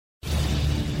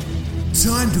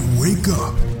Time to wake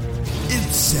up.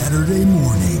 It's Saturday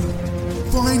morning.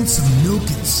 Find some milk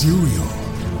and cereal.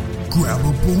 Grab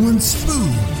a bowl and spoon.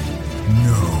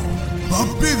 No, a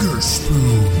bigger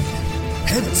spoon.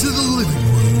 Head to the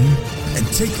living room and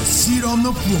take a seat on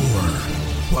the floor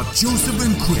while Joseph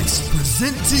and Chris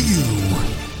present to you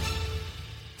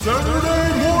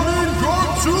Saturday Morning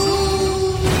Cartoon!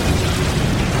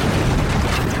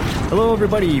 Hello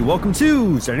everybody, welcome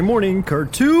to Saturday Morning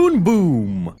Cartoon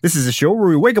Boom! This is a show where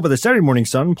we wake up with the Saturday morning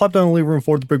sun, plop down in the living room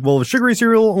floor with a big bowl of sugary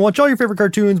cereal, and watch all your favorite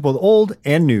cartoons, both old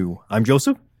and new. I'm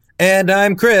Joseph. And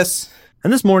I'm Chris.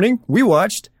 And this morning, we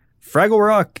watched Fraggle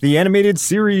Rock, the animated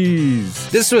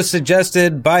series. This was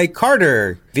suggested by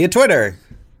Carter via Twitter.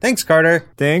 Thanks, Carter.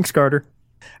 Thanks, Carter.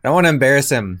 I don't want to embarrass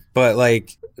him, but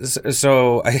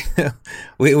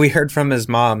we heard from his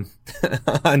mom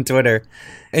on Twitter.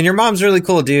 And your mom's really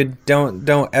cool, dude.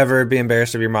 Don't ever be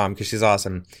embarrassed of your mom because she's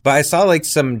awesome. But I saw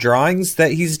some drawings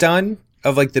that he's done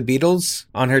of the Beatles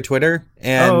on her Twitter,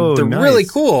 and they're nice. Really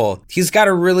cool. He's got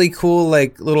a really cool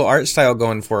little art style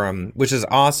going for him, which is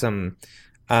awesome.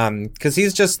 Because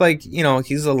he's just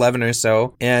he's 11 or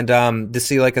so, and to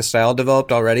see a style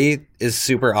developed already is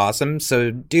super awesome. So,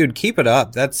 dude, keep it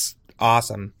up. That's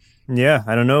awesome. Yeah,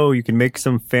 I don't know. You can make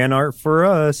some fan art for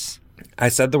us. I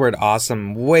said the word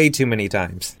awesome way too many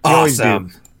times. You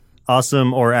Awesome.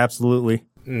 Awesome or absolutely.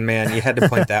 Man, you had to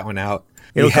point that one out.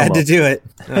 You had to do it.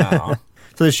 Oh.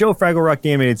 So the show Fraggle Rock,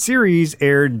 the animated series,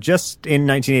 aired just in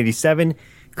 1987,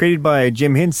 created by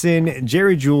Jim Henson,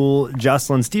 Jerry Jewell,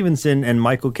 Jocelyn Stevenson, and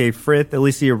Michael K. Frith. At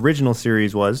least the original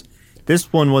series was.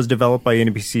 This one was developed by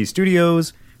NBC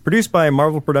Studios, produced by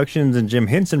Marvel Productions and Jim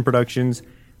Henson Productions,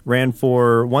 ran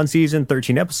for one season,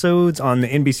 13 episodes on the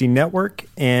NBC network,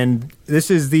 and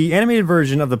this is the animated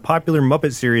version of the popular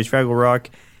Muppet series Fraggle Rock.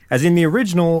 As in the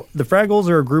original, the Fraggles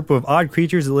are a group of odd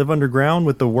creatures that live underground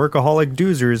with the workaholic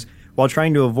Doozers while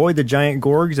trying to avoid the giant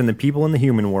Gorge and the people in the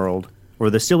human world,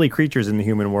 or the silly creatures in the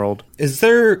human world. Is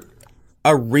there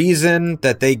a reason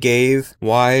that they gave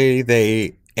why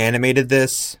they animated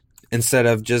this instead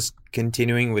of just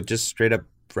continuing with just straight up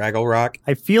Fraggle Rock?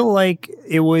 I feel like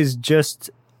it was just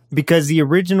because the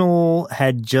original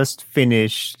had just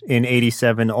finished in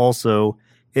 87 also.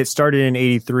 It started in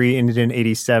 83, ended in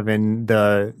 87,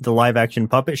 the live action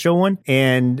puppet show one.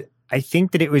 And I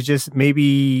think that it was just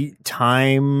maybe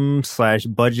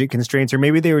time/budget constraints, or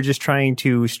maybe they were just trying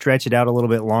to stretch it out a little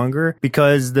bit longer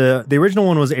because the original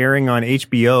one was airing on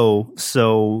HBO.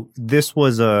 So this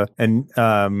was a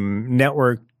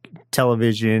network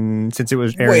television since it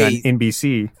was airing on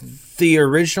NBC. The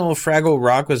original Fraggle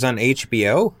Rock was on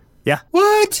HBO? Yeah.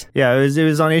 What? Yeah, it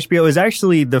was on HBO. It was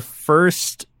actually the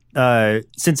first,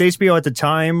 since HBO at the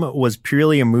time was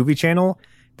purely a movie channel,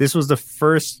 this was the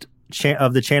first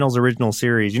of the channel's original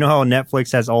series. You know how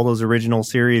Netflix has all those original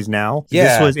series now?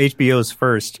 Yeah. This was HBO's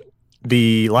first,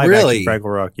 the live action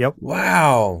Fraggle Rock. Yep.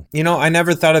 Wow. I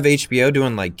never thought of HBO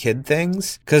doing kid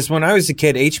things. Because when I was a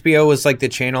kid, HBO was the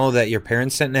channel that your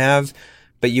parents didn't have,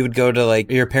 but you would go to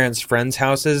your parents' friends'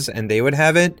 houses and they would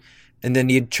have it. And then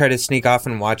you'd try to sneak off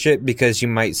and watch it because you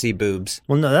might see boobs.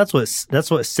 Well, no, that's what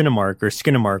Cinemark or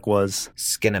Skinamark was.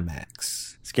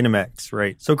 Skinamax,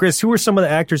 right. So, Chris, who were some of the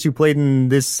actors who played in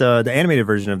this the animated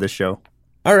version of this show?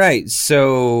 All right,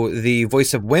 so the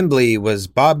voice of Wembley was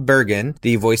Bob Bergen.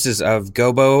 The voices of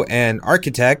Gobo and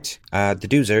Architect, the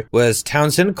Doozer, was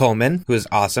Townsend Coleman, who is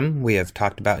awesome. We have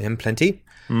talked about him plenty.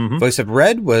 Mm-hmm. Voice of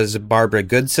Red was Barbara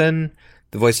Goodson.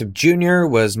 The voice of Junior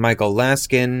was Michael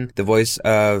Laskin. The voice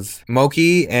of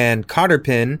Mokey and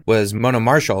Cotterpin was Mona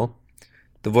Marshall.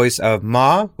 The voice of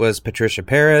Ma was Patricia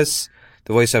Paris.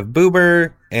 The voice of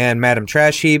Boober and Madam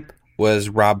Trash Heap was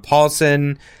Rob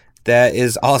Paulson. That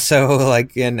is also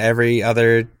in every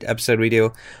other episode we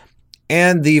do.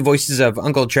 And the voices of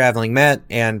Uncle Traveling Matt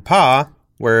and Pa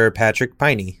were Patrick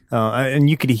Piney. And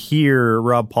you could hear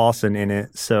Rob Paulson in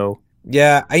it, so...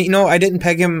 Yeah, I didn't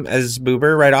peg him as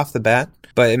Boober right off the bat,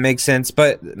 but it makes sense.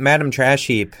 But Madam Trash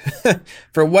Heap,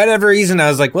 for whatever reason, I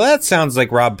was like, well, that sounds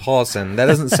like Rob Paulson. That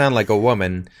doesn't sound like a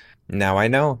woman. Now I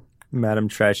know. Madam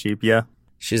Trash Heap, yeah.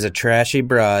 She's a trashy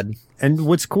broad. And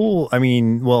what's cool,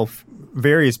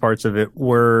 various parts of it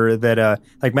were that,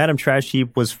 Madam Trash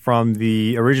Heap was from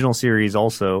the original series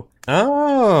also.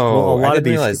 Oh, well, I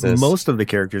didn't realize this. Most of the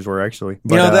characters were actually.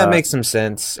 But, that makes some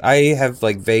sense. I have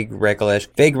vague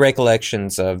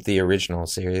recollections of the original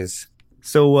series.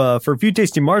 So for a few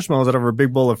tasty marshmallows out of our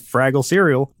big bowl of Fraggle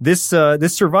cereal, this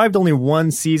survived only one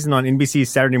season on NBC's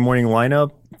Saturday morning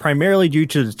lineup, primarily due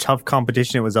to the tough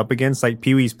competition it was up against, like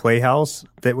Pee-wee's Playhouse,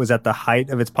 that was at the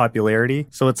height of its popularity.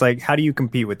 So it's how do you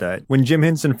compete with that? When Jim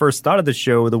Henson first thought of the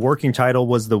show, the working title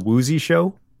was The Woozy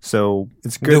Show. So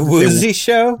it's good. The Woozy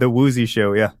Show? The Woozy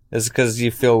Show, yeah. Is it because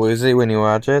you feel woozy when you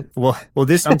watch it? Well,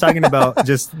 I'm talking about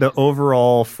just the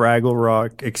overall Fraggle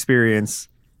Rock experience.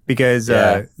 Because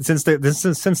since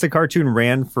the cartoon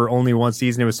ran for only one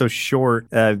season, it was so short.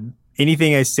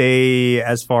 Anything I say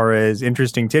as far as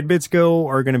interesting tidbits go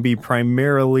are going to be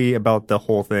primarily about the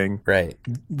whole thing. Right.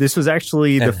 This was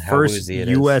actually the first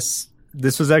U.S.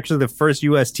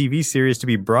 TV series to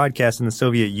be broadcast in the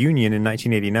Soviet Union in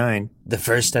 1989. The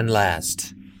first and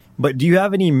last. But do you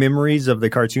have any memories of the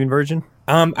cartoon version?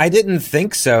 I didn't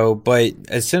think so, but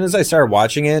as soon as I started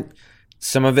watching it,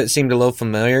 some of it seemed a little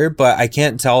familiar, but I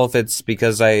can't tell if it's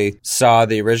because I saw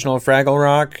the original Fraggle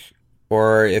Rock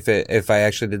or if I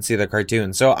actually did see the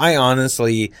cartoon. So I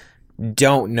honestly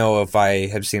don't know if I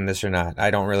have seen this or not. I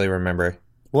don't really remember.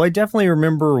 Well, I definitely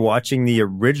remember watching the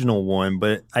original one,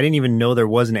 but I didn't even know there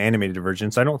was an animated version.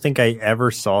 So I don't think I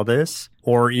ever saw this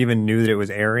or even knew that it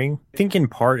was airing. I think in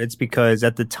part it's because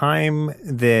at the time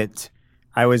that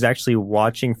I was actually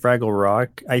watching Fraggle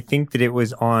Rock, I think that it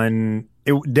was on...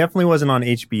 It definitely wasn't on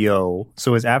HBO,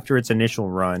 so it was after its initial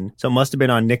run. So it must have been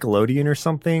on Nickelodeon or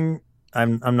something.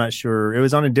 I'm not sure. It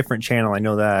was on a different channel, I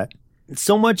know that.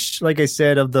 So much, like I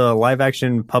said, of the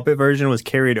live-action puppet version was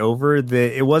carried over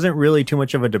that it wasn't really too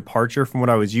much of a departure from what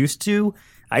I was used to.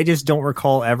 I just don't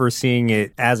recall ever seeing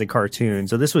it as a cartoon,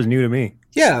 so this was new to me.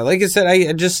 Yeah, like I said,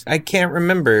 I can't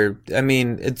remember. I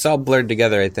mean, it's all blurred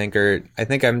together, I think, or I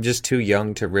think I'm just too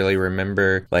young to really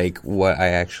remember, like, what I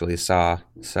actually saw.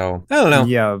 So, I don't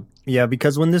know. Yeah,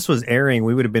 because when this was airing,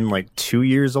 we would have been like 2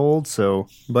 years old. So,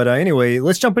 but anyway,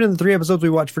 let's jump into the 3 episodes we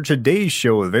watched for today's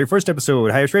show. The very first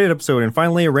episode, highest rated episode, and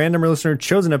finally a random listener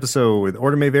chosen episode. The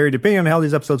order may vary depending on how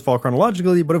these episodes fall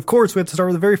chronologically, but of course we have to start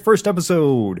with the very first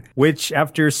episode, which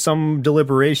after some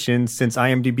deliberation, since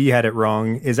IMDb had it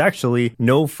wrong, is actually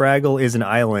No Fraggle is an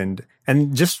Island.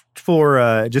 And just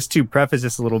to preface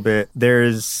this a little bit,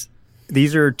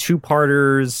 these are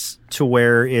 2-parters to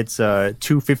where it's 2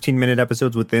 15-minute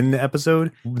episodes within the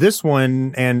episode. This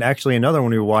one and actually another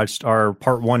one we watched are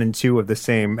part 1 and 2 of the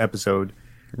same episode.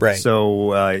 Right.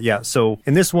 So, So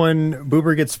in this one,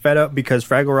 Boober gets fed up because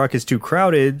Fraggle Rock is too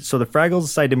crowded. So the Fraggles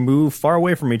decide to move far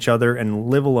away from each other and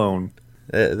live alone.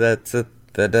 That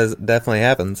definitely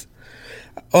happens.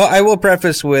 Oh, I will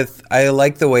preface with, I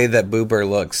like the way that Boober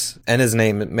looks, and his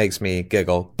name makes me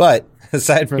giggle. But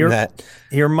aside from that...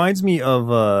 He reminds me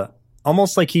of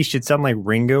almost like he should sound like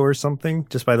Ringo or something,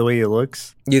 just by the way he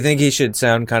looks. You think he should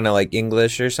sound kind of like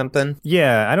English or something?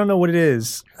 Yeah, I don't know what it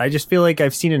is. I just feel like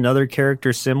I've seen another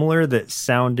character similar that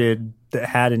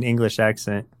had an English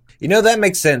accent. You know, that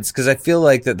makes sense, because I feel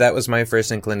like that was my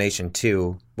first inclination,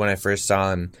 too, when I first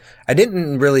saw him. I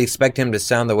didn't really expect him to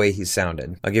sound the way he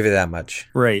sounded. I'll give you that much.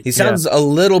 Right. He sounds a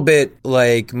little bit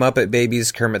like Muppet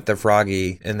Babies Kermit the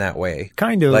Froggy in that way.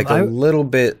 Kind of. Like a little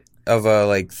bit of a,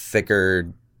 like,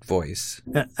 thicker voice.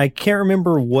 I can't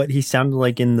remember what he sounded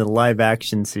like in the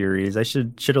live-action series. I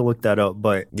should have looked that up,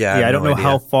 but I don't know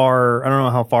how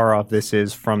far off this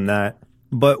is from that.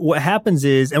 But what happens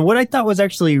is, and what I thought was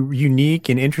actually unique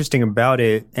and interesting about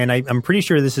it, and I'm pretty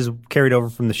sure this is carried over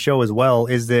from the show as well,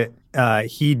 is that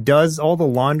he does all the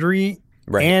laundry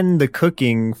and the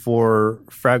cooking for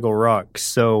Fraggle Rock.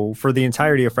 So for the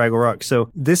entirety of Fraggle Rock. So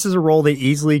this is a role they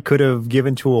easily could have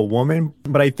given to a woman,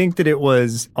 but I think that it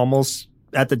was almost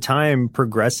at the time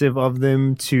progressive of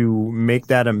them to make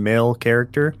that a male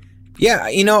character. Yeah,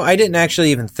 you know, I didn't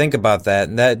actually even think about that.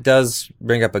 And that does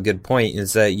bring up a good point,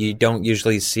 is that you don't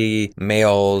usually see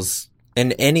males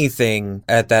in anything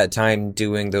at that time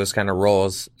doing those kind of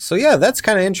roles. So yeah, that's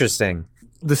kind of interesting.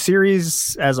 The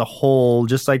series as a whole,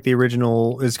 just like the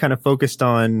original, is kind of focused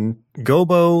on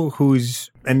Gobo,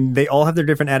 and they all have their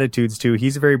different attitudes too.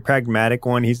 He's a very pragmatic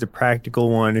one. He's the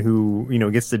practical one who,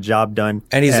 gets the job done.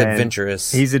 And he's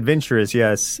adventurous. He's adventurous,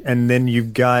 yes. And then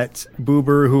you've got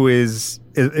Boober, who he's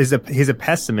a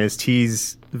pessimist. He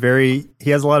has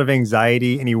a lot of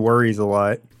anxiety and he worries a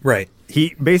lot. Right.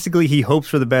 He hopes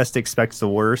for the best, expects the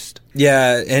worst.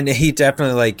 Yeah, and he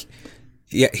definitely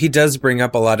he does bring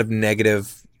up a lot of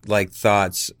negative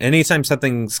thoughts. Anytime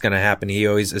something's going to happen, he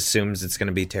always assumes it's going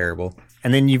to be terrible.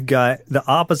 And then you've got the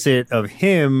opposite of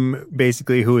him,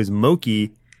 basically, who is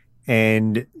Mokey.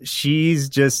 And I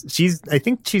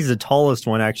think she's the tallest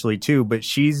one actually too, but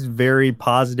she's very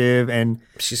positive and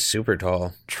she's super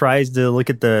tall. Tries to look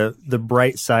at the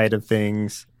bright side of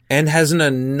things. And has an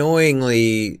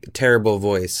annoyingly terrible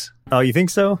voice. Oh, you think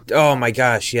so? Oh my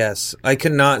gosh, yes. I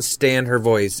could not stand her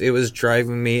voice. It was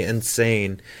driving me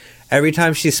insane. Every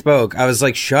time she spoke, I was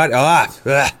like, shut up.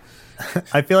 Ugh.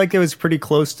 I feel like it was pretty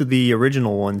close to the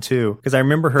original one too, because I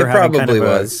remember her having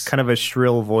kind of a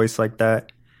shrill voice like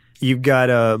that. you've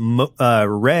got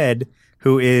Red,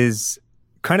 who is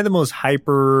kind of the most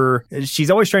hyper.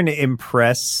 She's always trying to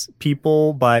impress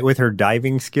people with her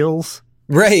diving skills.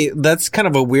 Right. That's kind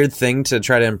of a weird thing to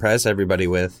try to impress everybody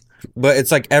with. But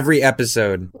it's like every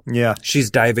episode, she's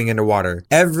diving into water.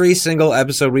 Every single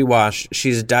episode we watch,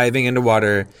 she's diving into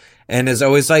water and is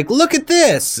always like, look at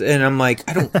this. And I'm like,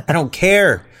 I don't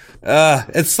care.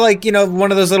 It's like,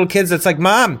 one of those little kids that's like,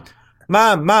 mom,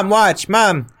 watch,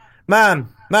 mom. And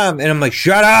I'm like,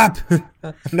 shut up.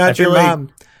 I'm not your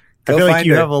mom. I feel like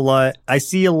you have a lot. I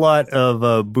see a lot of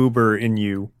Boober in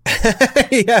you.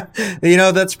 Yeah.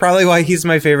 That's probably why he's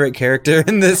my favorite character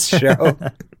in this show.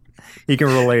 You can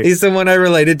relate. He's the one I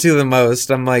related to the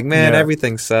most. I'm like, man,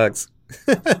 everything sucks.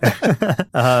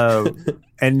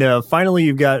 And finally,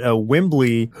 you've got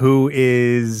Wembley, who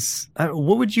is,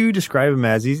 what would you describe him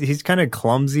as? He's kind of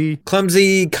clumsy.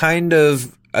 Clumsy, kind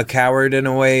of a coward in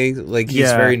a way. Like,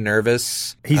 he's very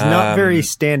nervous. He's not very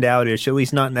standoutish, at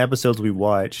least not in the episodes we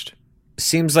watched.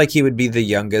 Seems like he would be the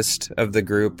youngest of the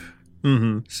group.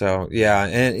 Mm-hmm. So, yeah.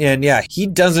 And yeah, he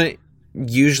doesn't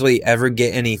usually ever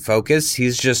get any focus.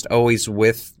 He's just always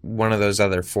with one of those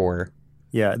other four.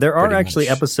 Yeah, there are actually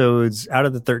episodes out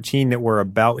of the 13 that were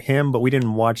about him, but we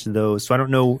didn't watch those. So I don't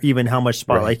know even how much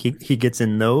spotlight he gets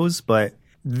in those, but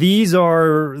these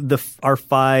are our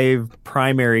 5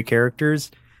 primary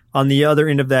characters. On the other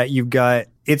end of that, you've got,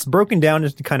 it's broken down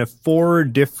into kind of 4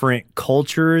 different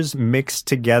cultures mixed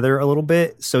together a little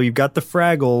bit. So you've got the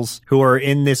Fraggles, who are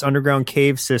in this underground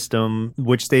cave system,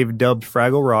 which they've dubbed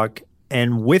Fraggle Rock.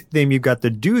 And with them, you've got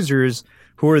the Doozers,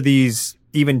 who are these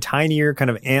even tinier kind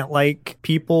of ant-like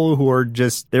people who are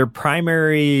just, their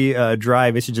primary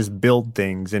drive is to just build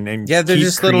things and yeah, they're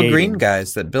just creating. Little green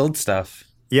guys that build stuff.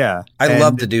 Yeah. I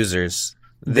love the Doozers.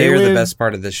 They're the best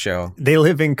part of this show. They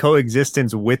live in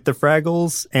coexistence with the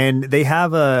Fraggles, and they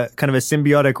have a kind of a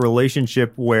symbiotic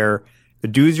relationship where the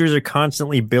Doozers are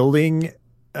constantly building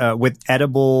with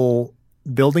edible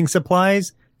building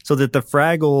supplies so that the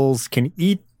Fraggles can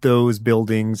eat those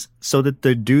buildings so that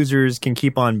the Doozers can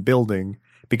keep on building.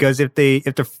 Because if the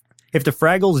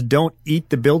Fraggles don't eat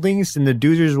the buildings, then the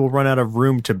Doozers will run out of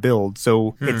room to build.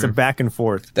 So it's a back and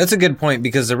forth. That's a good point,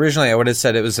 because originally I would have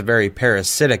said it was a very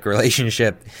parasitic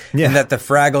relationship, and that the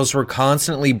Fraggles were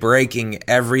constantly breaking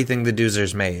everything the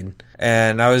Doozers made.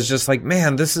 And I was just like,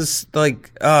 man, this is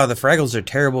like, the Fraggles are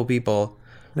terrible people.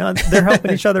 No, they're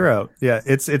helping each other out. Yeah,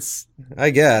 it's. I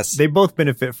guess they both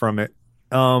benefit from it.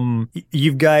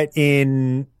 You've got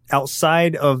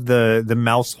outside of the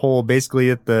mouse hole,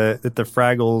 basically that the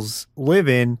Fraggles live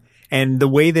in, and the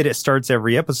way that it starts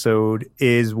every episode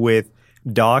is with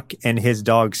Doc and his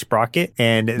dog Sprocket,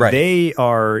 and they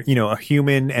are a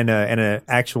human and a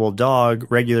actual dog,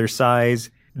 regular size.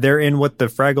 They're in what the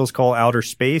Fraggles call outer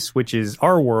space, which is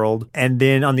our world. And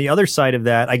then on the other side of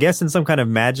that, I guess in some kind of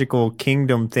magical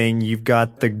kingdom thing, you've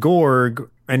got the Gorge.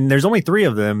 And there's only 3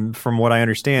 of them, from what I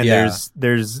understand. Yeah.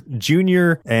 There's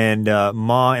Junior and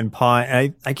Ma and Pa.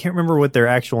 And I can't remember what their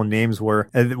actual names were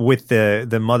with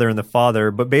the mother and the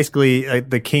father. But basically,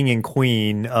 the king and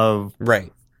queen of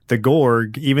the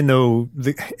Gorge, even though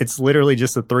it's literally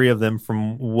just the 3 of them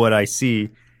from what I see.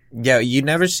 Yeah, you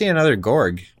never see another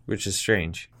Gorge, which is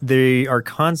strange. They are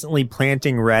constantly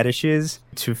planting radishes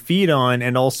to feed on,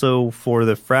 and also for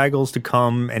the Fraggles to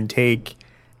come and take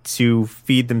to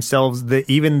feed themselves.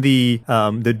 Even the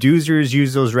Doozers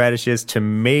use those radishes to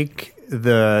make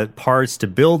the parts to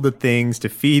build the things to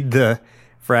feed the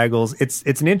Fraggles.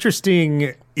 It's an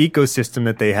interesting ecosystem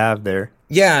that they have there.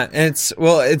 Yeah, and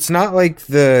it's not like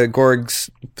the Gorgs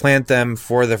plant them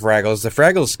for the Fraggles. The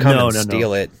Fraggles come and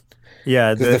steal it.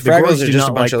 Yeah, the Fraggles are just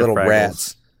a bunch of little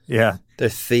rats. Yeah. They're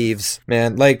thieves,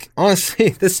 man. Like, honestly,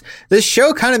 this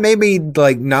show kind of made me,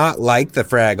 like, not like the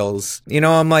Fraggles.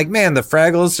 I'm like, man, the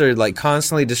Fraggles are, like,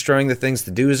 constantly destroying the things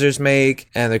the Doozers make,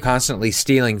 and they're constantly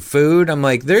stealing food. I'm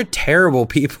like, they're terrible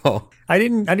people. I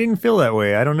didn't feel that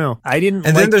way. I don't know. And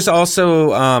then there's also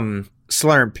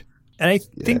Slurp. And I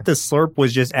think the Slurp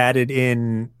was just added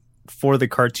in for the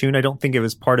cartoon. I don't think it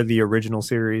was part of the original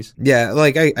series. Yeah,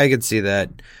 like, I could see that.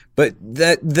 But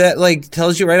that like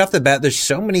tells you right off the bat there's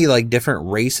so many like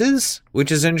different races, which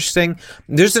is interesting.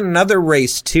 There's another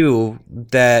race too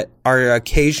that are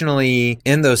occasionally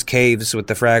in those caves with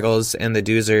the Fraggles and the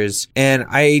Doozers, and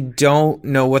I don't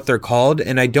know what they're called,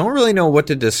 and I don't really know what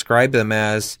to describe them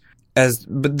as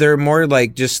but they're more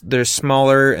like just they're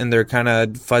smaller and they're kind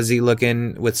of fuzzy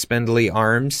looking with spindly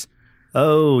arms.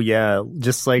 Oh yeah,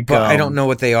 just like. But I don't know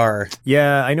what they are.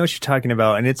 Yeah, I know what you're talking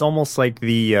about, and it's almost like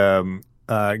the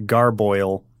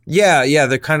garboil. Yeah,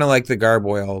 they're kind of like the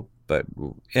garboil,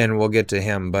 and we'll get to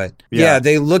him. But yeah,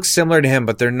 they look similar to him,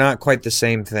 but they're not quite the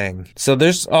same thing. So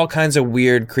there's all kinds of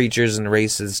weird creatures and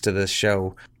races to this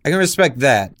show. I can respect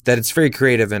that it's very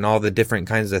creative in all the different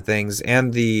kinds of things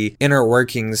and the inner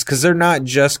workings, because they're not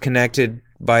just connected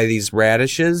by these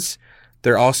radishes.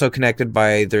 They're also connected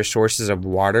by their sources of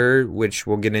water, which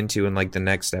we'll get into in like the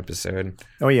next episode.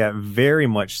 Oh yeah, very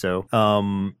much so.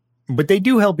 But they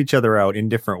do help each other out in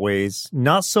different ways.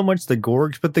 Not so much the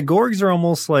Gorgs, but the Gorgs are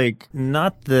almost like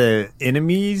not the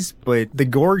enemies, but the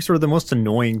Gorgs were the most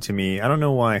annoying to me. I don't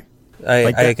know why.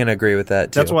 I can agree with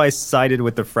that too. That's why I sided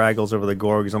with the Fraggles over the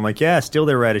Gorgs. I'm like, yeah, steal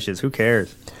their radishes. Who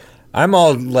cares? I'm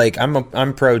all like, I'm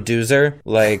pro Doozer.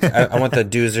 Like, I want the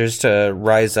Doozers to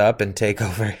rise up and take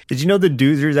over. Did you know the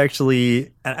Doozers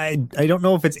actually, I don't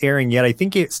know if it's airing yet. I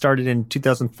think it started in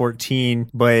 2014,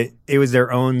 but it was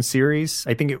their own series.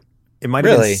 I think it might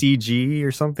have been CG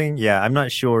or something. Yeah, I'm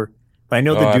not sure. But I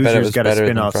know the Doozers got a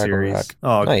spin-off series. Rock.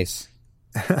 Oh, nice.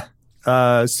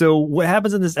 So what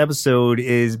happens in this episode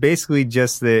is basically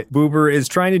just that Boober is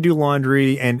trying to do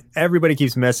laundry and everybody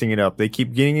keeps messing it up. They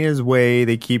keep getting in his way.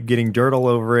 They keep getting dirt all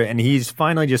over it. And he's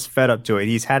finally just fed up to it.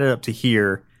 He's had it up to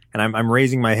here. And I'm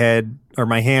raising my head or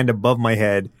my hand above my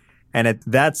head. And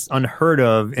that's unheard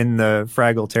of in the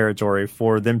Fraggle territory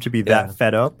for them to be that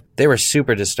fed up. They were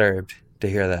super disturbed to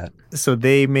hear that. So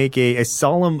they make a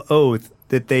solemn oath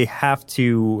that they have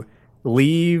to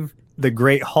leave the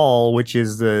Great Hall, which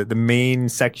is the main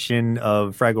section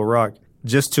of Fraggle Rock,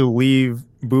 just to leave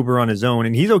Boober on his own.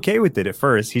 And he's okay with it at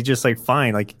first. He's just like,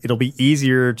 fine, like it'll be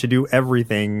easier to do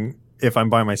everything if I'm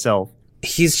by myself.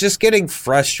 He's just getting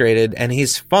frustrated, and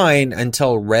he's fine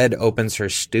until Red opens her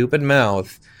stupid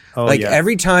mouth. Oh, like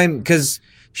every time, because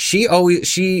she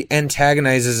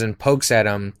antagonizes and pokes at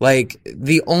him. Like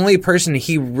the only person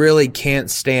he really can't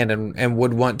stand and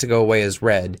would want to go away is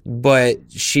Red. But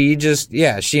she just,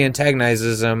 she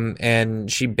antagonizes him and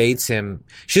she baits him.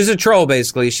 She's a troll,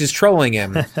 basically. She's trolling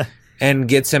him and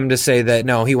gets him to say that,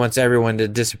 no, he wants everyone to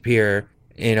disappear,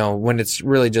 when it's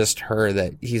really just her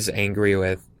that he's angry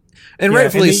with. And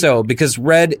rightfully so, because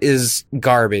Red is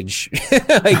garbage.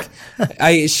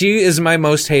 She is my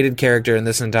most hated character in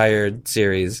this entire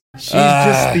series. She's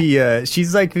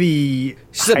like the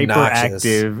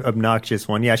hyperactive, obnoxious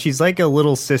one. Yeah, she's like a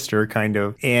little sister, kind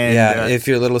of. And if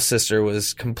your little sister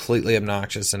was completely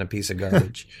obnoxious and a piece of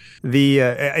garbage.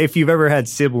 If you've ever had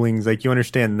siblings, like you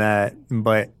understand that,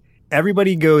 but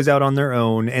everybody goes out on their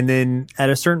own, and then at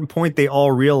a certain point, they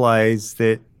all realize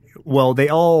that. Well, they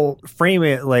all frame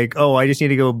it like, oh, I just need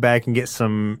to go back and get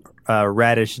some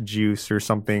radish juice or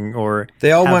something. Or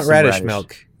they all want radish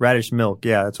milk. Radish milk,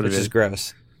 yeah, that's what it is. Which is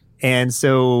gross. And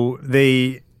so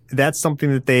that's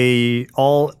something that they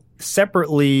all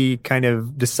separately kind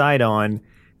of decide on.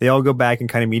 They all go back and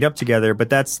kind of meet up together, but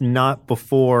that's not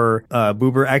before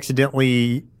Boober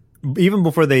accidentally... Even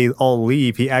before they all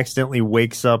leave, he accidentally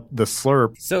wakes up the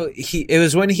Slurp. So it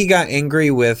was when he got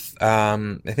angry with, I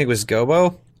think it was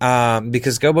Gobo.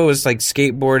 Because Gobo was like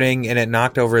skateboarding and it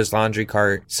knocked over his laundry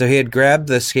cart. So he had grabbed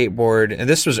the skateboard, and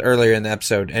this was earlier in the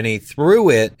episode, and he threw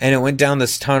it, and it went down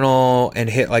this tunnel and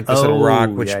hit like this little rock,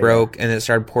 which broke, and it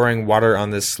started pouring water on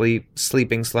this sleeping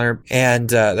Slurp. And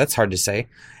that's hard to say.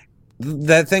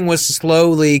 That thing was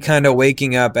slowly kind of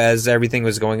waking up as everything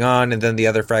was going on, and then the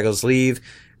other Fraggles leave,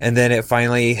 and then it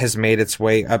finally has made its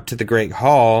way up to the Great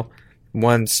Hall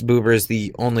once Boober is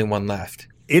the only one left.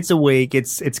 It's awake.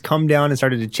 It's come down and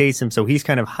started to chase him, so he's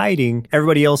kind of hiding.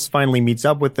 Everybody else finally meets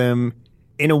up with him.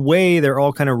 In a way, they're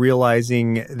all kind of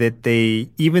realizing that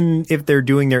even if they're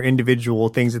doing their individual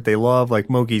things that they love, like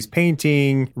Mokey's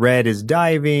painting, Red is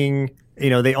diving,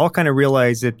 they all kind of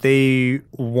realize that they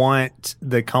want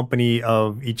the company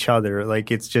of each other.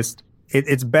 Like, it's just,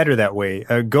 it's better that way.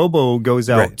 Gobo goes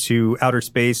out to outer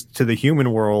space, to the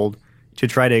human world, to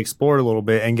try to explore a little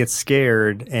bit and gets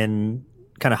scared and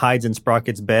kind of hides in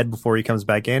Sprocket's bed before he comes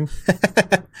back in.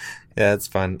 Yeah, it's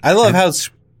fun. I love how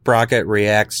Sprocket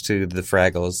reacts to the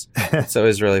Fraggles. It's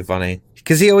always really funny.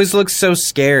 Because he always looks so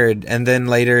scared, and then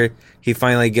later he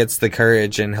finally gets the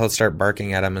courage and he'll start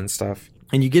barking at him and stuff.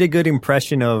 And you get a good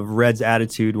impression of Red's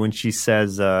attitude when she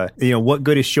says, what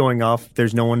good is showing off if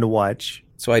there's no one to watch?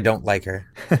 So I don't like her.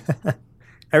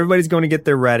 Everybody's going to get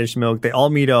their radish milk. They all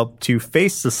meet up to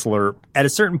face the Slurp. At a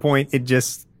certain point, it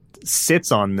just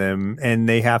sits on them, and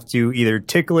they have to either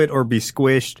tickle it or be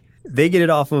squished. They get it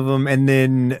off of them, and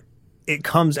then it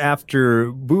comes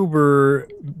after Boober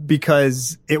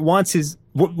because it wants his...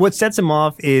 What sets him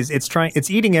off is it's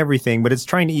eating everything, but it's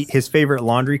trying to eat his favorite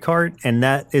laundry cart, and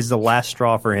that is the last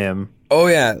straw for him. Oh,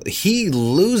 yeah. He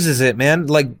loses it, man.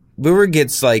 Like, Boober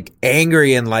gets like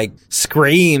angry and like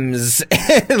screams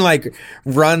and like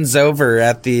runs over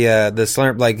at the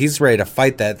slurp, like he's ready to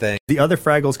fight that thing. The other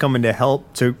Fraggles come in to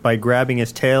help by grabbing the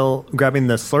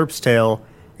slurp's tail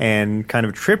and kind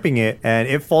of tripping it, and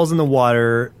it falls in the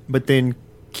water, but then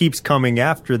keeps coming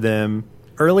after them.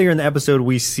 Earlier in the episode,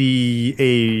 we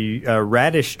see a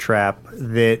radish trap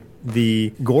that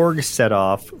the Gorge set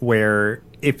off, where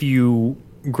if you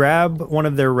grab one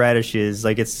of their radishes,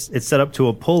 like it's set up to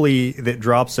a pulley that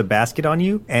drops a basket on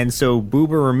you, and so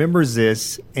Boober remembers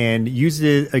this and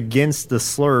uses it against the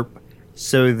slurp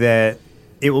so that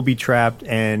it will be trapped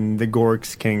and the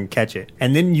Gorgs can catch it.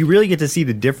 And then you really get to see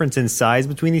the difference in size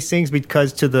between these things,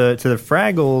 because to the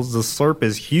Fraggles, the slurp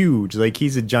is huge, like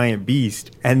he's a giant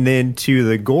beast, and then to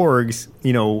the Gorgs,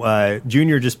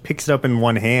 Junior just picks it up in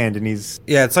one hand and it's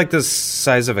like the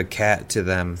size of a cat to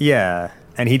them. Yeah.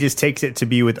 And he just takes it to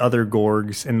be with other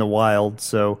Gorgs in the wild,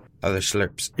 so... Other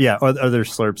slurps. Yeah, other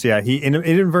slurps, yeah. He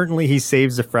inadvertently, he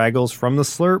saves the Fraggles from the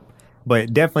slurp,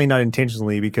 but definitely not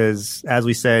intentionally, because, as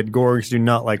we said, Gorgs do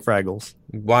not like Fraggles.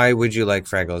 Why would you like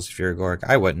Fraggles if you're a Gorg?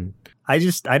 I wouldn't. I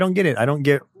don't get it. I don't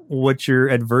get what your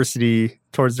adversity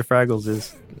towards the Fraggles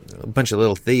is. A bunch of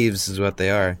little thieves is what they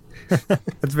are.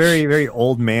 That's very, very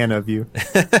old man of you.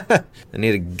 I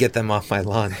need to get them off my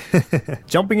lawn.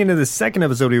 Jumping into the second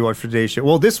episode we watched for today's show.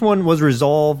 Well, this one was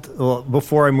resolved. Well,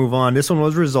 before I move on, this one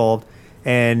was resolved,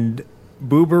 and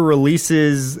Boober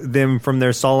releases them from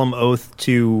their solemn oath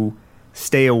to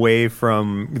stay away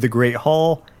from the Great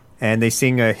Hall, and they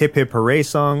sing a hip hip hooray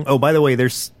song. Oh, by the way,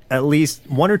 there's at least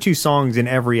one or two songs in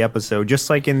every episode, just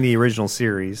like in the original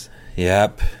series.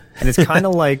 Yep. And it's kind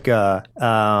of like,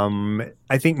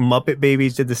 I think Muppet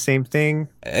Babies did the same thing.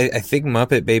 I think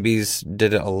Muppet Babies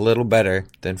did it a little better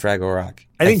than Fraggle Rock.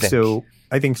 I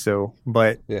think so.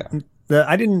 But yeah.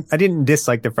 I didn't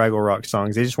dislike the Fraggle Rock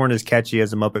songs. They just weren't as catchy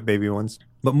as the Muppet Baby ones.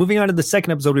 But moving on to the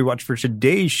second episode we watched for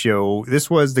today's show, this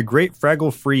was the Great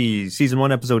Fraggle Freeze, Season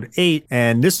 1, Episode 8.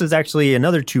 And this is actually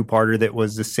another two-parter that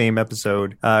was the same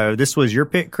episode. This was your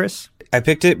pick, Chris? I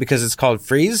picked it because it's called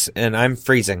Freeze, and I'm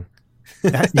freezing.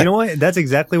 You know what? That's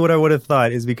exactly what I would have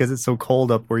thought, is because it's so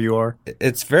cold up where you are.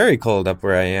 It's very cold up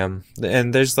where I am.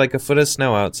 And there's like a foot of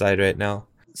snow outside right now.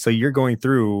 So you're going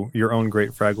through your own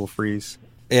Great Fraggle Freeze.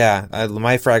 Yeah,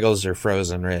 my Fraggles are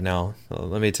frozen right now.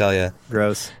 Let me tell you.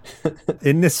 Gross.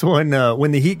 In this one,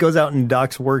 when the heat goes out in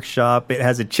Doc's workshop, it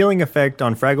has a chilling effect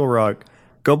on Fraggle Rock.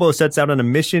 Gobo sets out on a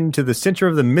mission to the center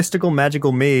of the mystical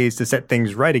magical maze to set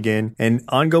things right again. And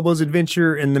on Gobo's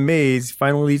adventure in the maze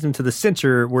finally leads him to the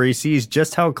center, where he sees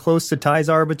just how close the ties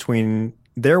are between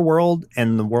their world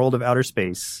and the world of outer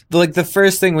space. Like, the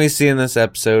first thing we see in this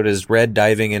episode is Red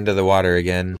diving into the water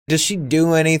again. Does she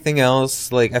do anything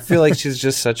else? Like, I feel like she's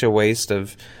just such a waste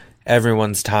of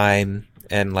everyone's time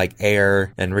and, like,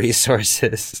 air and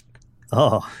resources.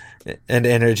 Oh. And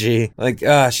energy. Like,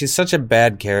 she's such a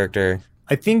bad character.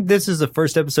 I think this is the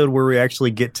first episode where we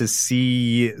actually get to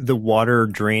see the water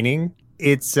draining.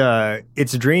 It's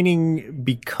draining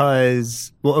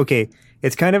because, well, okay,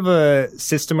 it's kind of a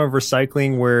system of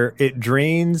recycling where it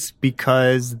drains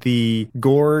because the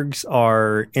Gorgs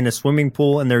are in a swimming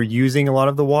pool and they're using a lot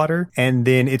of the water, and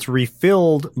then it's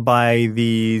refilled by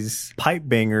these pipe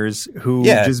bangers who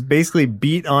just basically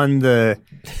beat on the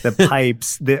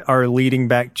pipes that are leading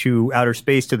back to outer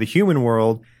space to the human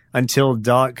world, until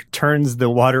Doc turns the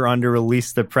water on to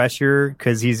release the pressure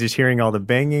because he's just hearing all the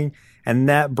banging, and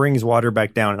that brings water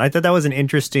back down. And I thought that was an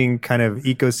interesting kind of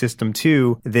ecosystem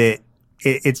too, that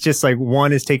it's just like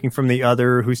one is taking from the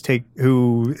other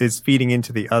who is feeding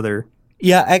into the other.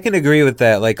 Yeah, I can agree with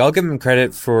that. Like, I'll give him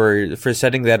credit for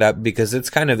setting that up because it's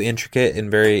kind of intricate and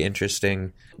very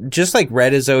interesting. Just like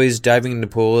Red is always diving into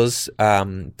pools,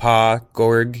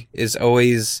 Gorg is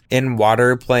always in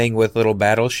water playing with little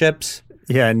battleships.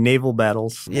 Yeah, naval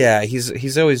battles. Yeah,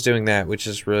 he's always doing that, which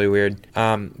is really weird.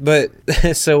 But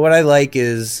so what I like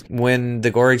is when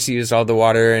the Gorgs use all the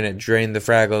water and it drained the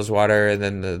Fraggles' water, and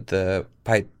then the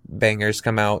pipe bangers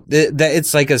come out.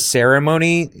 It's like a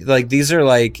ceremony. Like, these are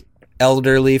like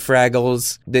elderly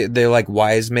Fraggles. They're like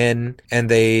wise men, and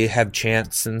they have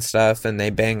chants and stuff, and they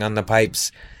bang on the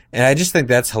pipes. And I just think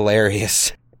that's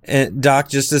hilarious. And Doc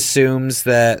just assumes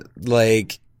that,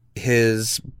 like,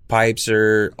 his pipes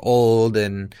are old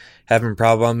and having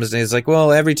problems, and he's like,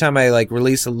 well, every time I like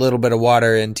release a little bit of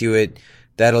water into it,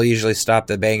 that'll usually stop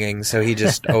the banging, so he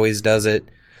just always does it.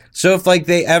 So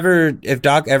if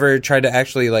Doc ever tried to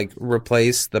actually like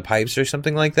replace the pipes or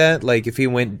something like that, like if he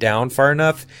went down far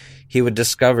enough, he would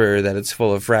discover that it's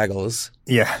full of Fraggles.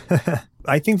 Yeah.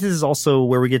 I think this is also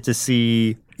where we get to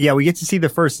see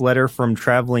the first letter from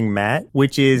Traveling Matt,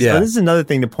 which is, this is another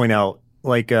thing to point out.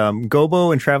 like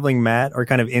Gobo and Traveling Matt are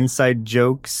kind of inside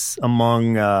jokes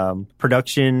among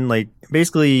production, like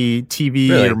basically TV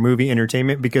or movie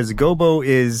entertainment, because Gobo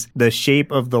is the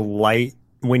shape of the light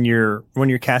when you're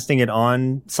casting it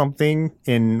on something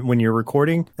when you're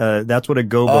recording. That's what a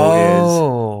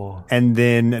Gobo is. And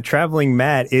then Traveling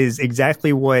Matt is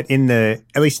exactly what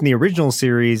at least in the original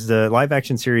series, the live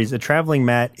action series, a Traveling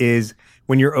Matt is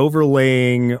when you're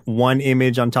overlaying one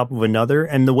image on top of another.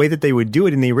 And the way that they would do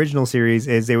it in the original series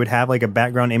is they would have like a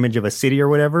background image of a city or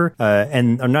whatever,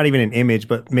 or not even an image,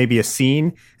 but maybe a scene.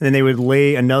 And then they would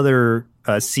lay another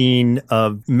scene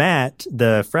of Matt,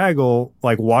 the Fraggle,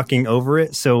 like walking over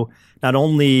it. So not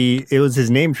only it was his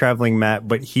name Traveling Matt,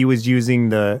 but they were using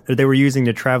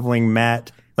the Traveling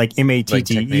Matt, like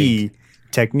MATTE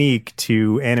technique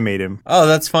to animate him. Oh,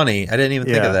 that's funny. I didn't even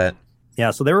think of that.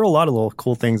 Yeah, so there were a lot of little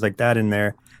cool things like that in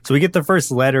there. So we get the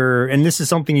first letter, and this is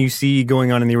something you see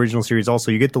going on in the original series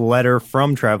also. You get the letter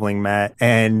from Traveling Matt,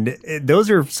 and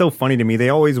those are so funny to me. They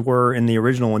always were in the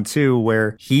original one too,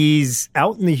 where he's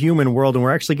out in the human world, and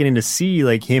we're actually getting to see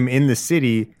like him in the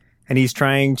city, and he's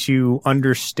trying to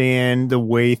understand the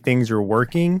way things are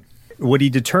working. What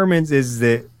he determines is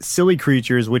that silly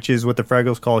creatures, which is what the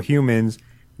Fraggles call humans,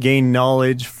 gain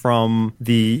knowledge from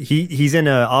he's in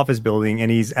an office building and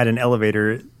he's at an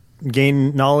elevator,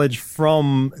 gain knowledge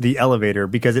from the elevator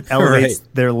because it elevates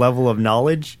their level of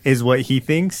knowledge is what he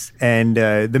thinks. And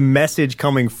the message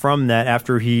coming from that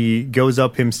after he goes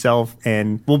up himself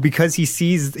because he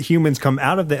sees humans come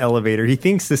out of the elevator, he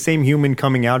thinks the same human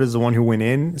coming out is the one who went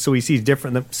in. So he sees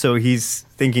different. So he's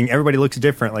thinking everybody looks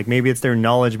different. Like maybe it's their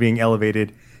knowledge being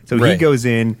elevated. So he goes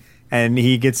in and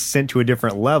he gets sent to a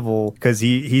different level because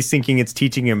he's thinking it's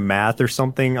teaching him math or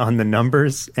something on the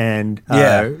numbers. And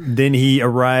then he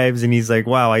arrives and he's like,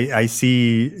 wow, I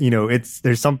see,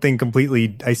 there's something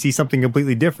I see something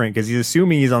completely different because he's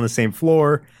assuming he's on the same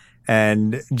floor.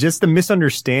 And just the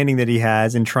misunderstanding that he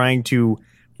has and trying to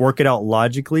work it out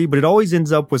logically, but it always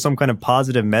ends up with some kind of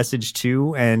positive message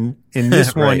too. And in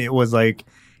this one, it was like,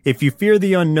 if you fear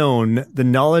the unknown, the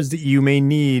knowledge that you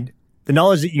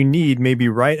need may be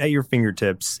right at your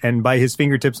fingertips. And by his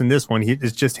fingertips in this one,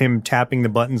 it's just him tapping the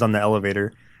buttons on the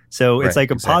elevator. So it's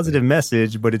like a positive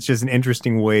message, but it's just an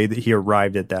interesting way that he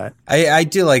arrived at that. I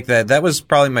do like that. That was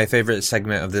probably my favorite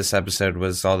segment of this episode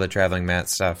was all the Traveling Matt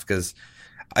stuff because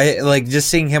I like just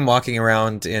seeing him walking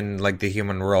around in like the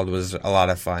human world was a lot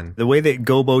of fun. The way that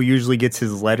Gobo usually gets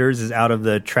his letters is out of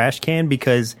the trash can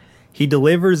because he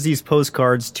delivers these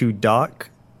postcards to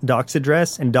Doc's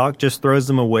address, and Doc just throws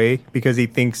them away because he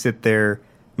thinks that they're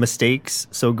mistakes.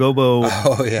 So Gobo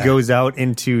goes out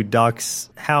into Doc's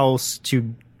house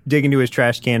to dig into his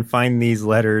trash can, find these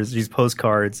letters, these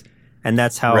postcards, and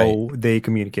that's how they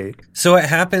communicate. So what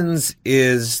happens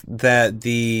is that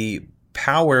the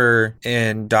power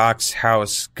in Doc's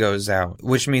house goes out,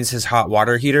 which means his hot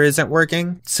water heater isn't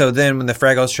working. So then when the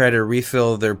Fraggles try to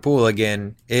refill their pool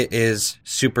again, it is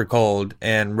super cold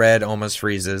and Red almost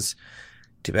freezes.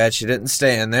 Too bad she didn't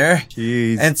stay in there.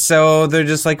 Jeez. And so they're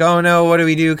just like, oh no, what do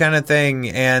we do kind of thing.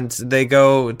 And they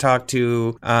go talk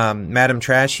to Madam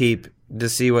Trash Heap to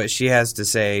see what she has to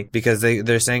say because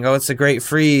they're saying, oh, it's a Great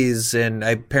Freeze. And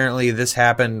apparently this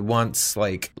happened once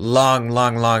like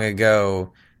long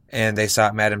ago. And they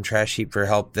sought Madam Trash Heap for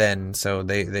help then. So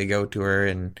they go to her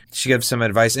and she gives some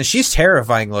advice. And she's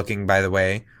terrifying looking, by the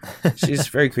way. She's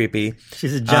very creepy.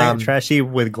 She's a giant trash heap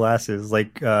with glasses,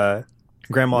 like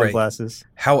grandma glasses.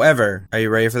 However, are you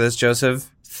ready for this, Joseph?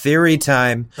 Theory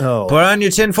time. Oh. Put on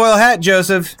your tinfoil hat,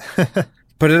 Joseph.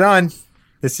 Put it on.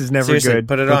 This is never Seriously, good.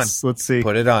 Put it on. Let's see.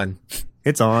 Put it on.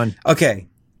 It's on. Okay.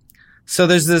 So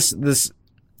there's this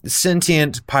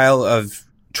sentient pile of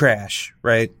trash,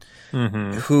 right?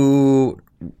 Mm-hmm. Who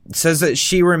says that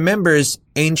she remembers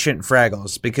ancient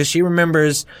Fraggles because she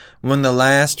remembers when the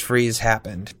last freeze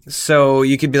happened. So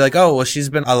you could be like, oh, well, she's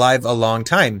been alive a long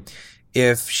time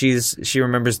if she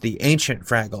remembers the ancient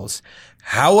Fraggles.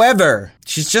 However,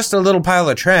 she's just a little pile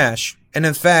of trash. And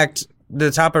in fact,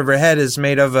 the top of her head is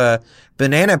made of a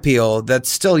banana peel that's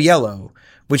still yellow,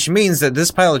 which means that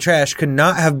this pile of trash could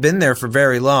not have been there for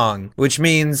very long, which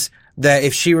means that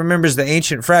if she remembers the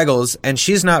ancient Fraggles and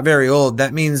she's not very old,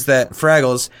 that means that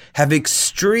Fraggles have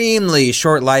extremely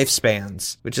short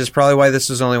lifespans, which is probably why this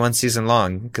was only one season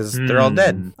long, because they're all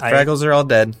dead. Fraggles are all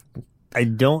dead. I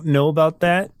don't know about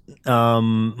that.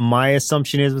 My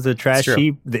assumption is with the trash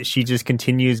heap that she just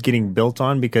continues getting built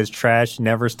on because trash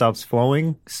never stops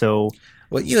flowing. So,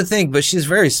 well, you would think, but she's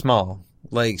very small.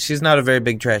 Like, she's not a very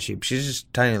big trash heap. She's just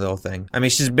a tiny little thing. I mean,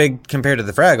 she's big compared to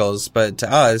the Fraggles, but to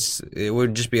us, it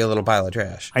would just be a little pile of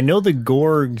trash. I know the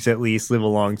Gorgs at least live a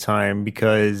long time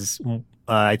because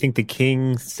I think the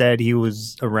king said he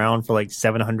was around for like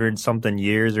 700 something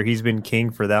years, or he's been king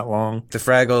for that long. The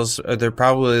Fraggles, they're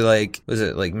probably like, was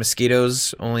it like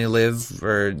mosquitoes only live,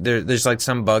 or there's like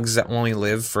some bugs that only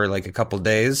live for like a couple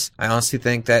days. I honestly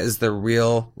think that is the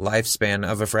real lifespan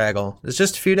of a Fraggle. It's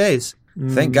just a few days.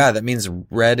 Thank God. That means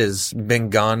Red has been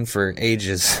gone for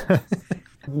ages.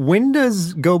 When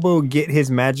does Gobo get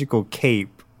his magical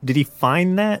cape? Did he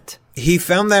find that? He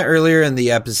found that earlier in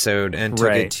the episode and took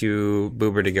Right. it to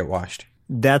Boober to get washed.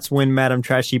 That's when Madame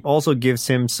Trash Heap also gives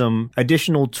him some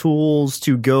additional tools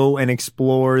to go and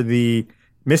explore the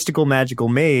mystical magical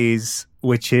maze,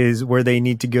 which is where they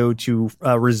need to go to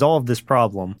resolve this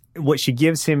problem. What she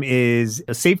gives him is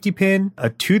a safety pin, a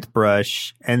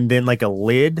toothbrush, and then like a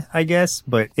lid, I guess.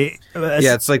 But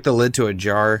it's like the lid to a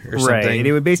jar or something. Right, and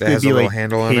it would basically that has be a little like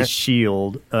handle on his it.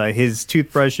 shield. His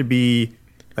toothbrush should be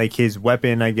like his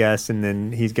weapon, I guess, and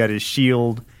then he's got his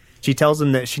shield. She tells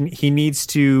him that he needs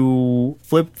to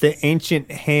flip the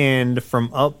ancient hand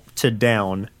from up to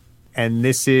down, and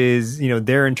this is,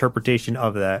 their interpretation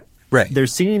of that. Right. They're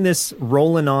singing this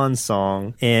 "Rollin' On"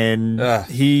 song, and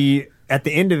he, at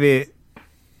the end of it,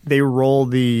 they roll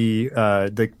the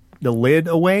lid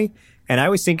away, and I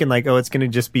was thinking like, oh, it's going to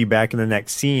just be back in the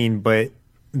next scene, but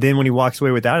then when he walks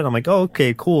away without it, I'm like, oh,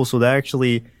 okay, cool. So that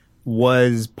actually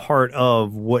was part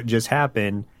of what just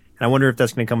happened. And I wonder if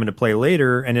that's going to come into play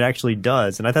later, and it actually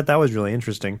does. And I thought that was really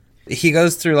interesting. He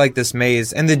goes through like this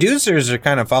maze, and the Doozers are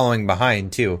kind of following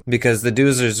behind too, because the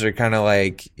Doozers are kind of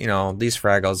like, these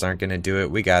Fraggles aren't going to do it.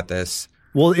 We got this.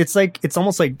 Well, it's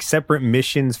almost like separate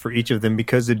missions for each of them,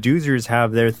 because the Doozers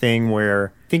have their thing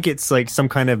where I think it's like some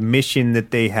kind of mission that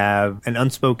they have, an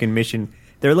unspoken mission.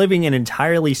 They're living an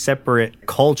entirely separate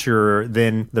culture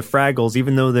than the Fraggles,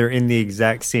 even though they're in the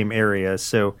exact same area.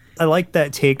 So I like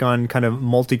that take on kind of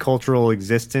multicultural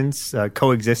existence,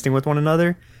 coexisting with one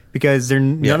another, because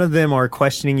none of them are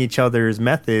questioning each other's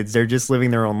methods. They're just living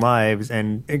their own lives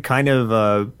and kind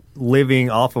of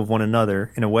living off of one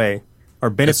another in a way,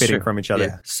 or benefiting from each other.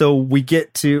 Yeah. So we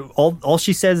get to, all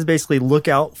she says is basically look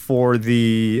out for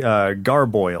the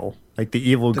gargoyle, like the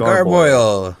evil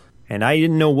gargoyle. And I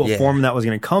didn't know what form that was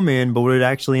going to come in, but what it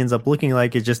actually ends up looking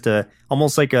like is just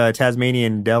almost like a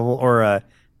Tasmanian devil, or a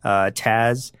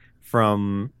Taz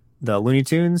from the Looney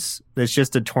Tunes. It's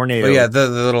just a tornado. Oh yeah, the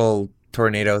little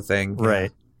tornado thing.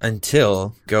 Right.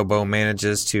 Until Gobo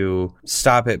manages to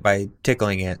stop it by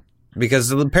tickling it.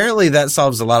 Because apparently that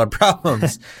solves a lot of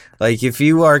problems. Like if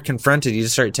you are confronted, you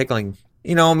just start tickling.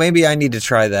 Maybe I need to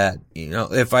try that.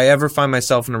 If I ever find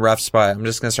myself in a rough spot, I'm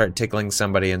just going to start tickling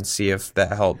somebody and see if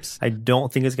that helps. I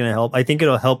don't think it's going to help. I think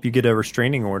it'll help you get a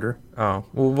restraining order. Oh,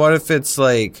 well, what if it's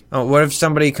like, what if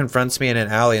somebody confronts me in an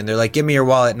alley and they're like, give me your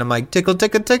wallet, and I'm like, tickle,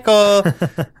 tickle, tickle.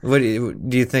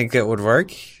 Do you think it would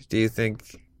work? Do you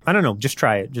think? I don't know. Just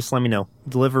try it. Just let me know.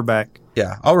 Deliver back.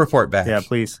 Yeah, I'll report back. Yeah,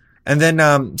 please. And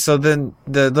then, so then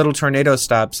the little tornado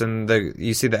stops, and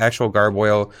you see the actual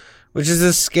gargoyle, which is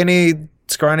this skinny,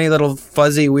 scrawny, little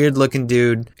fuzzy, weird-looking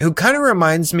dude who kind of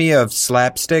reminds me of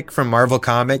Slapstick from Marvel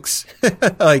Comics,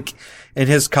 like in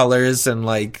his colors and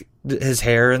like his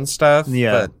hair and stuff.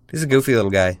 Yeah, but he's a goofy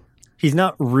little guy. He's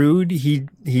not rude. He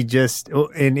just,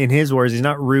 in his words, he's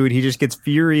not rude. He just gets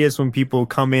furious when people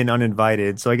come in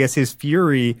uninvited. So I guess his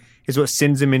fury is what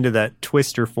sends him into that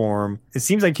twister form. It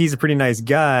seems like he's a pretty nice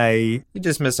guy. He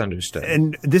just misunderstood.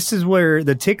 And this is where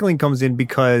the tickling comes in,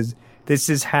 because this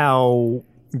is how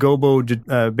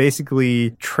Gobo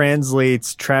basically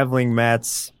translates Traveling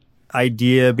Matt's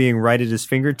idea being right at his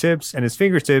fingertips, and his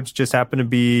fingertips just happen to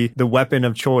be the weapon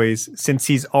of choice, since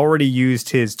he's already used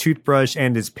his toothbrush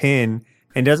and his pin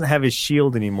and doesn't have his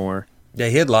shield anymore. Yeah,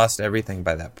 he had lost everything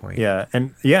by that point. Yeah,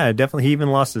 and yeah, definitely he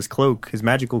even lost his cloak, his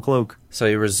magical cloak. So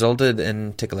he resorted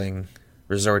in tickling.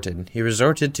 He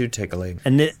resorted to tickling.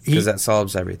 And because that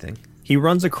solves everything. He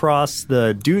runs across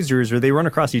the Doozers, or they run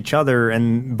across each other,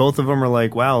 and both of them are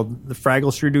like, wow, the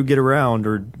Fraggles sure do get around,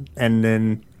 and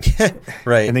then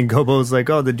right. And then Gobo's like,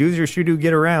 oh, the Doozers sure do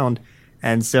get around.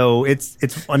 And so it's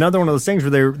another one of those things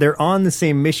where they're on the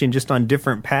same mission, just on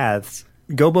different paths.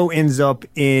 Gobo ends up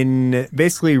in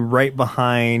basically right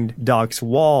behind Doc's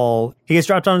wall. He gets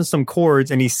dropped onto some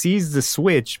cords, and he sees the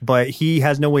switch, but he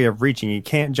has no way of reaching. He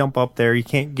can't jump up there. He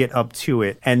can't get up to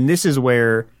it. And this is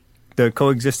where the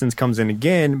coexistence comes in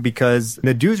again, because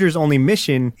the Doozers' only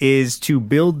mission is to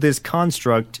build this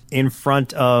construct in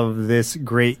front of this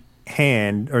great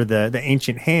hand, or the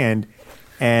ancient hand,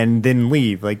 and then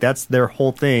leave. Like, that's their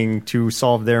whole thing, to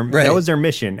solve their... Right. That was their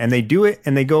mission. And they do it,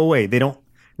 and they go away. They don't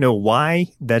know why.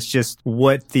 That's just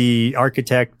what the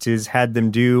architect has had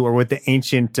them do, or what the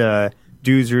ancient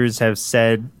Doozers have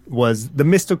said was the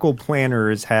mystical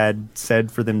planners had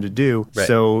said for them to do. Right.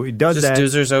 So it does Just that.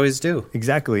 Doozers always do.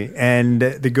 Exactly. And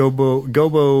the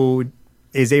Gobo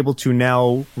is able to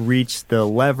now reach the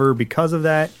lever because of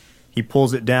that. He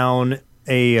pulls it down.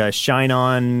 A Shine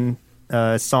On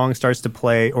song starts to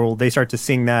play, or they start to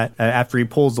sing that after he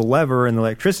pulls the lever and the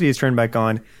electricity is turned back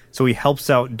on. So he helps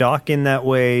out Doc in that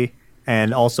way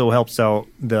and also helps out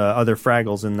the other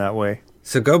Fraggles in that way.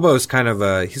 So Gobo's kind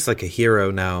of he's like a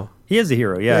hero now. He is a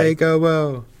hero, yeah. Hey,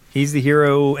 Gobo. He's the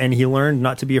hero, and he learned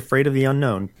not to be afraid of the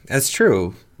unknown. That's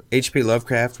true. H.P.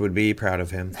 Lovecraft would be proud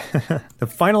of him. The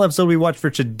final episode we watched for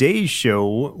today's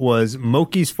show was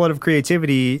Mokey's Flood of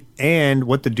Creativity and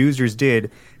What the Doozers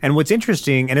Did. And what's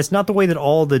interesting, and it's not the way that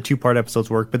all the two-part episodes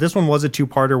work, but this one was a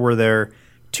two-parter where they're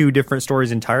two different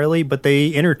stories entirely, but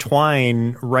they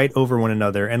intertwine right over one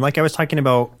another. And like I was talking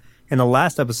about in the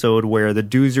last episode where the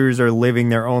Doozers are living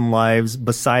their own lives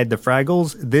beside the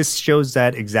Fraggles, this shows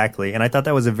that exactly. And I thought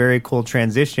that was a very cool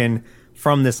transition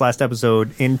from this last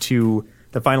episode into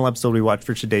the final episode we watched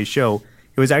for today's show.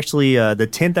 It was actually the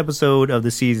 10th episode of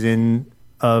the season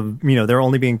of, there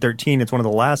only being 13. It's one of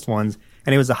the last ones.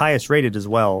 And it was the highest rated as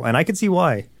well. And I could see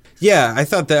why. Yeah, I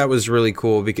thought that was really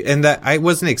cool. And that I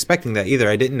wasn't expecting that either.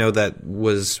 I didn't know that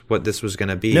was what this was going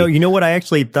to be. No, you know what I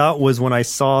actually thought was when I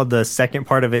saw the second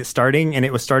part of it starting, and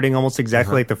it was starting almost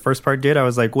exactly like the first part did, I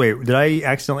was like, wait, did I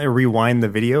accidentally rewind the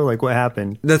video? Like, what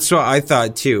happened? That's what I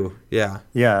thought too. Yeah.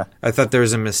 Yeah. I thought there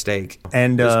was a mistake.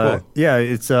 And it was cool. Yeah,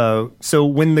 it's so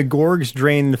when the Gorge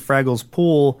drain the Fraggles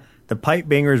pool, the pipe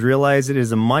bangers realize it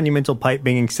is a monumental pipe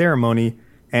banging ceremony.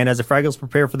 And as the Fraggles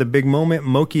prepare for the big moment,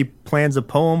 Mokey plans a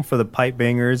poem for the pipe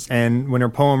bangers. And when her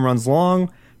poem runs long,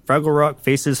 Fraggle Rock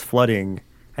faces flooding.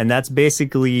 And that's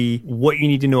basically what you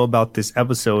need to know about this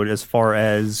episode as far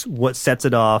as what sets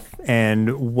it off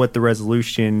and what the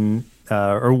resolution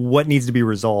or what needs to be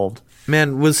resolved.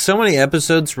 Man, with so many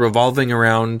episodes revolving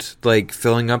around, like,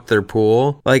 filling up their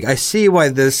pool, like, I see why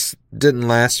this didn't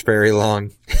last very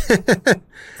long.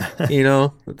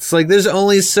 It's like there's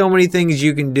only so many things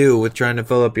you can do with trying to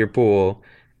fill up your pool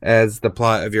as the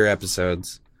plot of your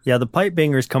episodes. Yeah, the pipe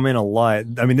bangers come in a lot.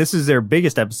 I mean, this is their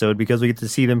biggest episode because we get to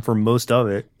see them for most of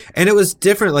it. And it was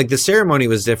different. Like, the ceremony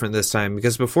was different this time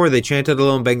because before they chanted a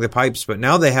little and banged the pipes, but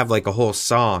now they have, like, a whole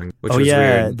song, which was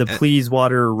weird. The Please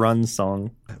Water Run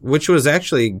song. Which was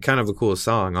actually kind of a cool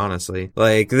song, honestly.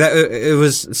 Like, that, it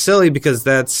was silly because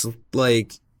that's,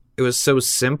 like, it was so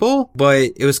simple,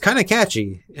 but it was kind of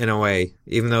catchy in a way,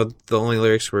 even though the only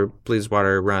lyrics were Please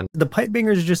Water Run. The pipe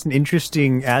bangers are just an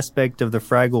interesting aspect of the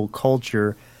Fraggle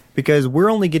culture because we're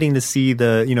only getting to see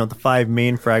the 5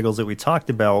 main Fraggles that we talked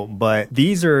about, but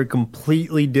these are a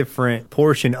completely different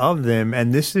portion of them,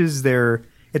 and this is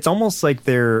it's almost like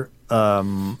they're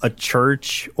a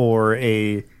church or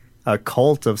a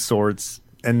cult of sorts.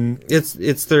 And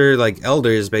it's their, like,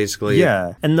 elders, basically.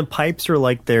 Yeah, and the pipes are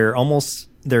like they're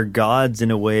gods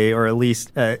in a way, or at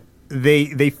least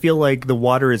they feel like the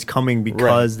water is coming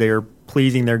because they're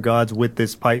pleasing their gods with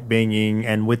this pipe banging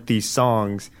and with these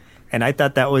songs. And I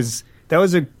thought that was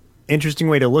a interesting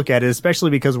way to look at it, especially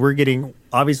because we're getting,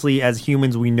 obviously as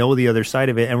humans, we know the other side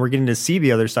of it, and we're getting to see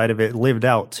the other side of it lived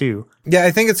out too. Yeah,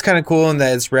 I think it's kind of cool in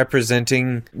that it's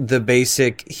representing the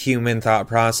basic human thought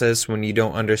process when you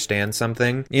don't understand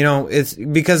something. It's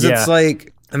because it's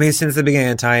like, I mean, since the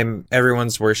beginning of time,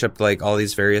 everyone's worshipped, like, all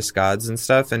these various gods and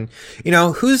stuff. And,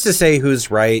 who's to say who's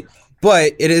right?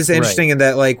 But it is interesting in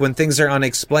that, like, when things are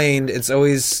unexplained, it's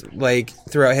always, like,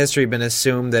 throughout history been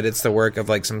assumed that it's the work of,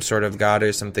 like, some sort of god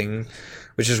or something,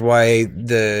 which is why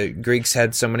the Greeks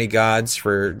had so many gods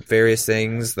for various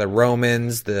things. The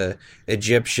Romans, the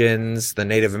Egyptians, the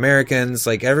Native Americans,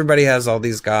 like, everybody has all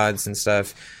these gods and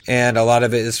stuff. And a lot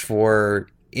of it is for,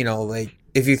 like,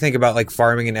 if you think about, like,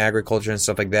 farming and agriculture and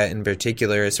stuff like that in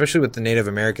particular, especially with the Native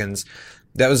Americans,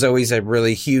 that was always a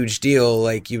really huge deal.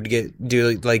 Like, you would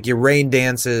do like your rain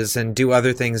dances and do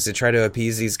other things to try to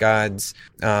appease these gods,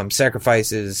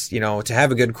 sacrifices, to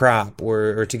have a good crop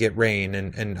or to get rain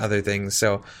and other things.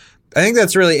 So I think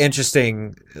that's really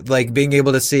interesting, like, being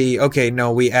able to see, okay,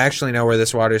 no, we actually know where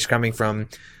this water is coming from,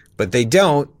 but they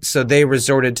don't. So they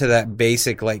resorted to that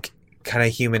basic, like, kind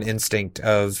of human instinct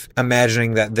of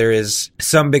imagining that there is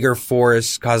some bigger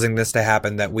force causing this to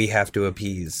happen that we have to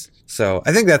appease. So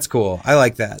I think that's cool. I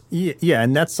like that. Yeah,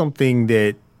 and that's something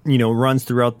that, runs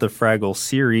throughout the Fraggle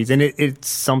series. And it's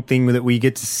something that we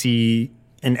get to see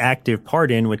an active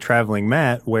part in with Traveling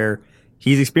Matt, where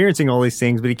he's experiencing all these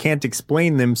things, but he can't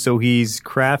explain them. So he's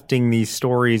crafting these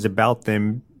stories about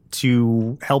them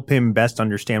to help him best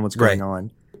understand what's going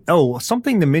on. Oh,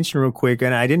 something to mention real quick,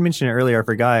 and I didn't mention it earlier, I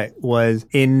forgot, was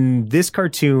in this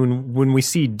cartoon, when we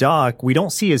see Doc, we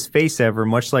don't see his face ever,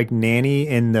 much like Nanny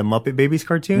in the Muppet Babies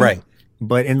cartoon. Right.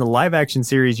 But in the live action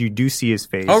series, you do see his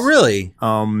face. Oh, really?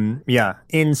 Yeah.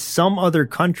 In some other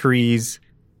countries,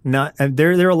 there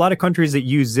are a lot of countries that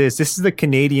use this. This is the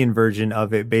Canadian version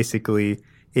of it, basically,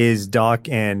 is Doc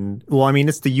and, well, I mean,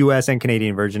 it's the US and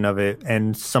Canadian version of it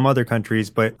and some other countries,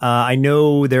 but I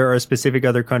know there are specific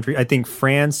other countries. I think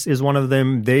France is one of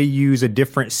them. They use a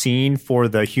different scene for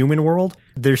the human world.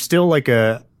 There's still like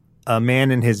a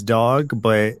man and his dog,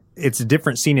 but it's a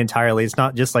different scene entirely. It's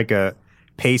not just like a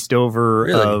paste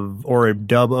over or a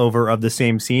dub over of the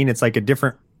same scene. It's like a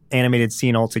different animated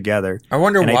scene altogether. I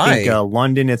wonder why. I think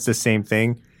London, it's the same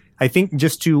thing. I think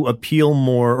just to appeal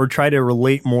more or try to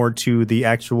relate more to the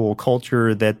actual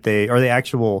culture that they, or the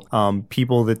actual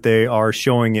people that they are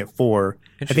showing it for.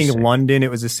 I think in London,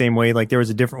 it was the same way. Like there was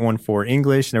a different one for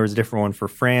English and there was a different one for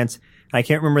France. I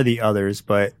can't remember the others,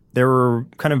 but there were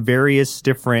kind of various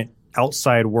different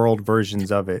outside world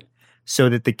versions of it so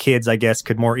that the kids, I guess,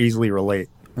 could more easily relate.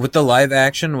 With the live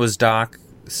action, was Doc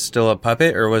still a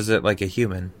puppet or was it like a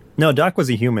human? No, Doc was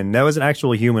a human. That was an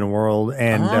actual human world.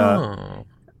 And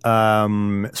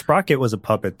Sprocket was a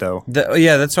puppet, though.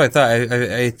 Yeah, that's what I thought.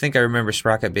 I think I remember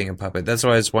Sprocket being a puppet. That's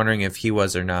why I was wondering if he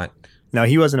was or not. No,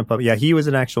 he wasn't a puppet. Yeah, he was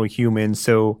an actual human.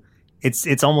 So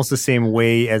it's almost the same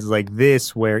way as like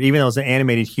this, where even though it's an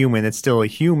animated human, it's still a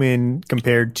human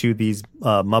compared to these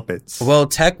Muppets. Well,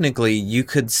 technically, you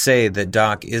could say that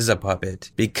Doc is a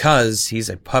puppet because he's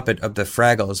a puppet of the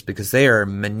Fraggles because they are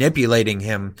manipulating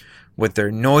him with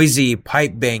their noisy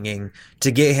pipe banging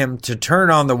to get him to turn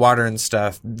on the water and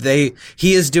stuff.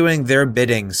 He is doing their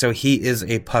bidding, so he is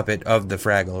a puppet of the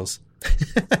Fraggles.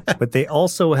 But they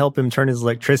also help him turn his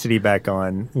electricity back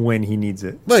on when he needs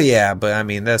it. Well, yeah, but I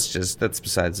mean that's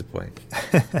besides the point.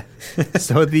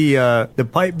 So the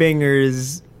pipe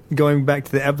bangers, going back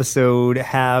to the episode,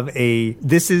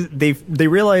 they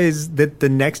realize that the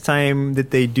next time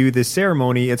that they do this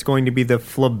ceremony, it's going to be the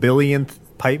flabillionth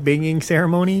pipe banging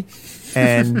ceremony,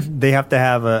 and they have to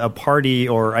have a party,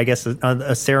 or I guess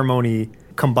a ceremony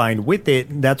combined with it.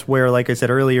 That's where, like I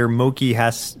said earlier,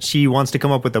 Mokey she wants to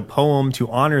come up with a poem to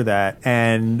honor that,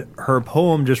 and her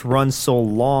poem just runs so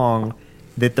long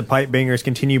that the pipe bangers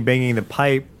continue banging the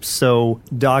pipe. So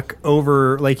Doc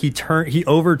he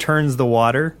overturns the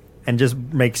water and just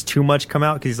makes too much come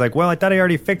out because he's like, well, I thought I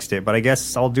already fixed it, but I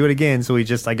guess I'll do it again. So I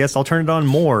guess I'll turn it on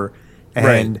more.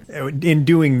 And in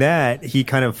doing that, he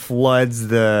kind of floods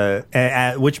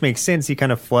which makes sense. He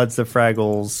kind of floods the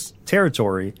Fraggles'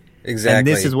 territory. Exactly. And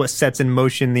this is what sets in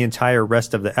motion the entire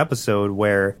rest of the episode,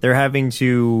 where they're having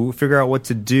to figure out what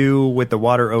to do with the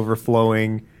water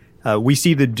overflowing. We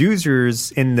see the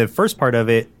Doozers in the first part of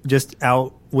it just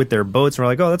out with their boats. And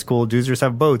we're like, oh, that's cool. Doozers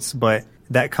have boats. But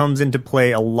that comes into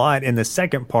play a lot in the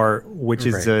second part, which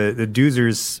is the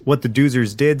Doozers, what the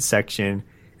Doozers did section.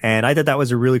 And I thought that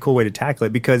was a really cool way to tackle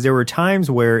it, because there were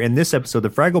times where in this episode, the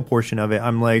Fraggle portion of it,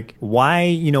 I'm like, why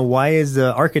is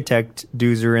the architect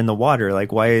Doozer in the water?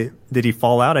 Like, why did he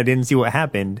fall out? I didn't see what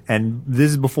happened. And this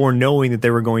is before knowing that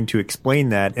they were going to explain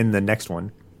that in the next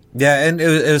one. Yeah, and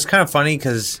it was kind of funny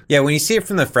because, when you see it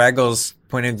from the Fraggles'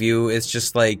 point of view, it's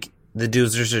just like the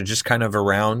Doozers are just kind of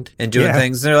around and doing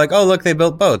things. And they're like, oh, look, they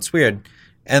built boats. Weird.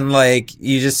 And like,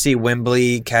 you just see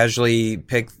Wembley casually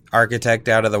pick Architect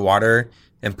out of the water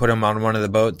and put him on one of the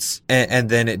boats, and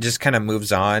then it just kind of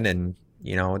moves on, and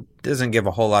it doesn't give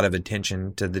a whole lot of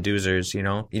attention to the Doozers.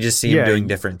 You just see him doing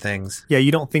different things. Yeah,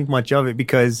 you don't think much of it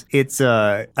because it's.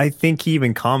 I think he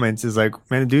even comments is like,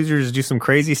 "Man, the Doozers do some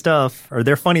crazy stuff, or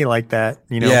they're funny like that."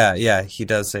 Yeah, he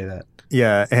does say that.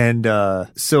 Yeah, and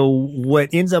so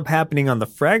what ends up happening on the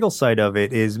Fraggle side of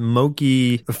it is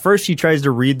Mokey, first she tries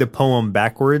to read the poem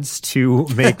backwards to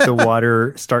make the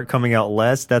water start coming out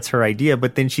less. That's her idea,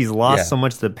 but then she's lost so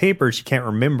much of the paper she can't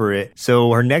remember it.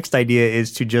 So her next idea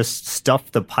is to just stuff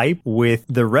the pipe with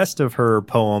the rest of her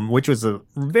poem, which was a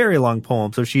very long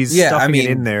poem. So she's stuffing it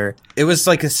in there. It was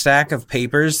like a stack of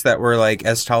papers that were like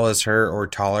as tall as her or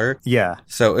taller. Yeah.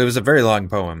 So it was a very long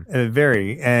poem.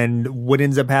 And what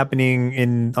ends up happening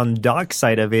on Doc's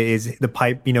side of it is the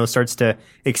pipe, starts to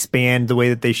expand the way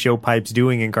that they show pipes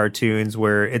doing in cartoons,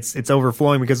 where it's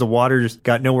overflowing because the water's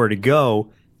got nowhere to go.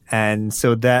 And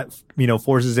so that,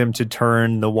 forces him to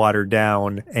turn the water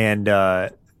down. And,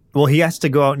 he has to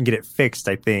go out and get it fixed,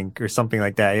 I think, or something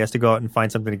like that. He has to go out and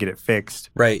find something to get it fixed.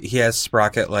 Right. He has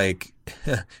Sprocket,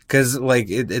 because,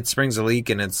 it springs a leak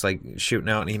and it's, shooting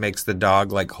out, and he makes the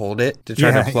dog, hold it to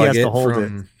try to plug it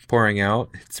from pouring out.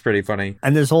 It's pretty funny.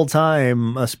 And this whole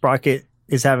time, Sprocket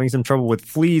is having some trouble with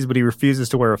fleas, but he refuses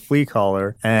to wear a flea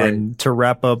collar. And to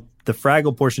wrap up the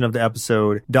Fraggle portion of the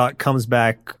episode, Doc comes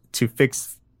back to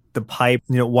fix the pipe,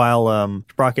 while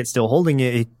Sprocket's still holding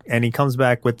it, and he comes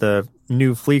back with the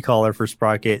new flea collar for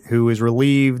Sprocket, who is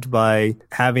relieved by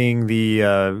having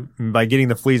by getting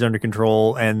the fleas under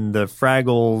control, and the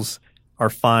Fraggles are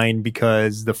fine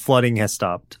because the flooding has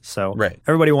stopped. So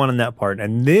everybody won on that part.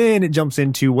 And then it jumps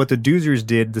into what the Doozers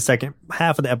did the second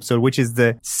half of the episode, which is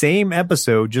the same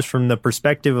episode, just from the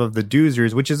perspective of the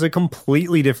Doozers, which is a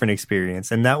completely different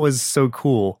experience. And that was so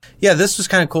cool. Yeah, this was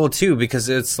kind of cool too, because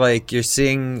it's like you're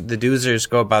seeing the Doozers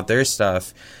go about their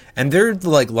stuff, and they're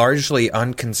like largely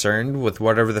unconcerned with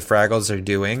whatever the Fraggles are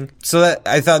doing. So that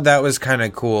I thought that was kind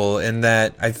of cool, in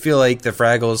that I feel like the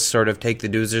Fraggles sort of take the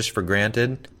Doozers for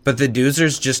granted, but the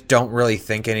Doozers just don't really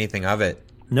think anything of it.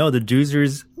 No, the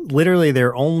Doozers, literally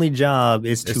their only job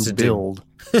is to build.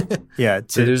 Yeah, the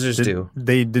Doozers do.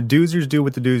 The Doozers do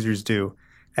what the Doozers do.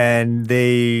 And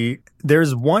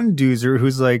there's one Doozer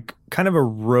who's like kind of a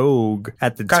rogue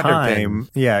at the time.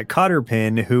 Yeah,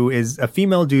 Cotterpin, who is a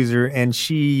female Doozer, and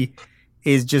she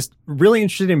is just really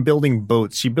interested in building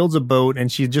boats. She builds a boat,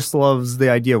 and she just loves the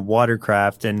idea of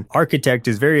watercraft. And Architect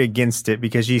is very against it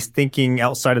because she's thinking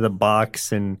outside of the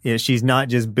box, and she's not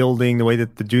just building the way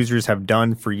that the Doozers have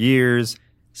done for years.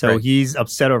 So he's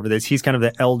upset over this. He's kind of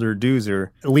the elder Doozer.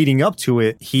 Leading up to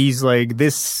it, he's like,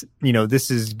 this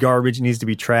is garbage. It needs to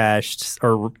be trashed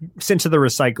or sent to the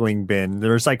recycling bin, the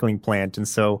recycling plant. And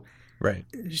so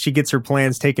she gets her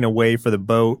plans taken away for the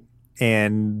boat.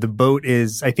 And the boat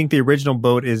I think the original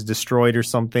boat is destroyed or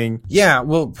something. Yeah,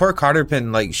 well, poor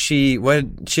Cotterpin, what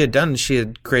she had done, she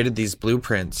had created these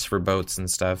blueprints for boats and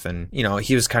stuff. And,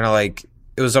 he was kind of like,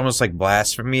 it was almost like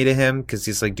blasphemy to him, because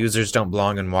he's like, Doozers don't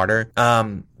belong in water.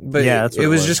 But yeah, it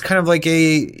was just kind of like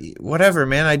whatever,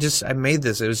 man. I made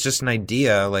this. It was just an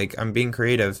idea. Like, I'm being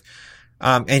creative.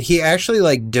 And he actually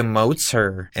demotes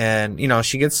her, and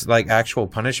she gets actual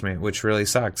punishment, which really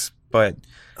sucks. But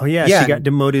she got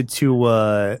demoted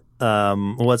to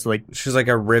she's like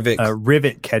a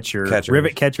rivet catcher.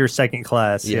 Rivet catcher, second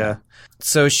class. Yeah.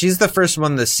 So she's the first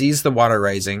one that sees the water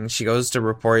rising. She goes to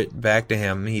report back to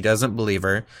him. He doesn't believe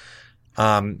her.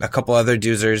 A couple other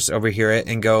Doozers overhear it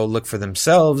and go look for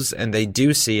themselves, and they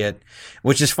do see it,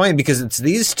 which is funny because it's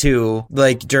these two,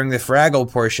 during the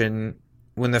Fraggle portion,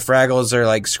 when the Fraggles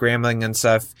are scrambling and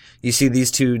stuff, you see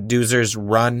these two Doozers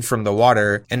run from the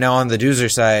water. And now on the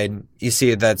Doozer side, you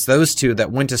see that's those two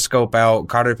that went to scope out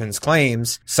Cotterpin's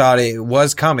claims, saw it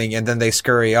was coming, and then they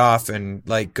scurry off and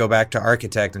go back to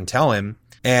Architect and tell him.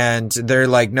 And they're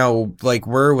like, no,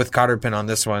 we're with Cotterpin on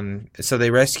this one. So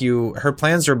they rescue, her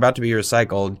plans are about to be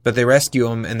recycled, but they rescue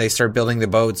him and they start building the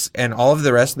boats, and all of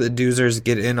the rest of the Doozers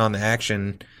get in on the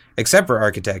action, except for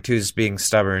Architect, who's being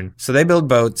stubborn. So they build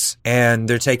boats, and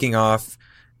they're taking off,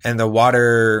 and the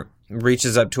water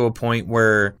reaches up to a point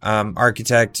where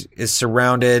Architect is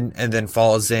surrounded and then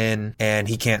falls in, and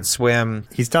he can't swim.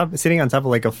 He's sitting on top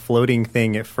of a floating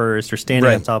thing at first, or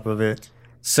standing on top of it.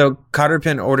 So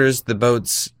Cotterpin orders the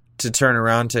boats to turn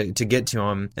around to get to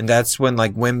him, and that's when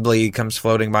Wembley comes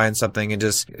floating by and something, and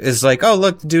just is like, oh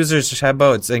look, the Doozers have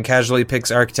boats, and casually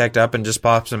picks Architect up and just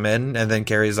pops him in, and then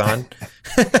carries on.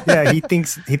 Yeah, he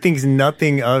thinks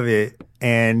nothing of it,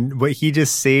 but he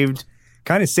just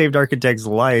kind of saved Architect's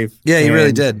life. Yeah, he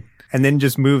really did. And then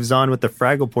just moves on with the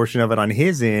Fraggle portion of it on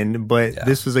his end. But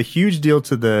this was a huge deal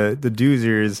to the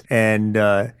Doozers,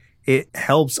 and it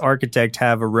helps Architect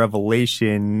have a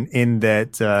revelation in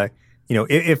that.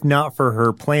 If not for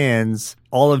her plans,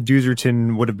 all of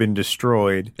Doozerton would have been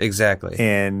destroyed. Exactly.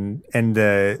 And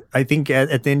I think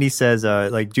at the end he says,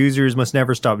 Doozers must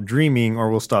never stop dreaming or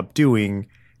will stop doing.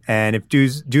 And if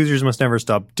Doozers must never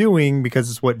stop doing, because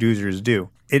it's what Doozers do.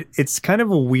 It's kind of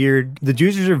a weird, the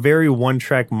Doozers are very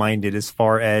one-track minded as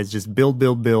far as just build.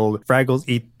 Fraggles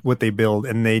eat what they build,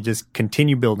 and they just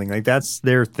continue building. That's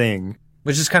their thing.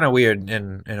 Which is kind of weird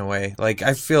in a way.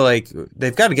 I feel like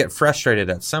they've got to get frustrated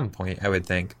at some point, I would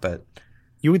think. But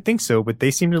you would think so, but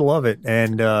they seem to love it.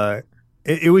 And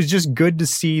it was just good to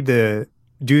see the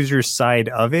Doozer's side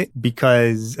of it,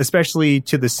 because, especially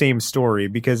to the same story,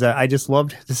 because I just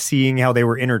loved seeing how they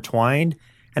were intertwined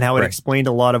and how it explained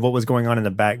a lot of what was going on in the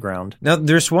background. Now,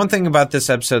 there's one thing about this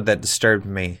episode that disturbed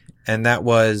me, and that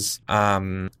was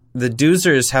the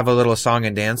Doozers have a little song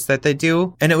and dance that they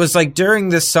do. And it was during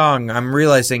this song, I'm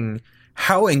realizing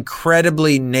how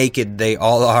incredibly naked they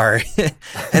all are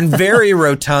and very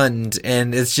rotund.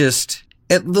 And it's just,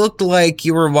 it looked like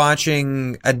you were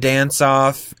watching a dance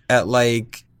off at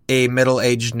a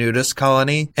middle-aged nudist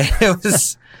colony. And it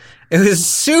was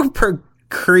super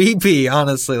creepy,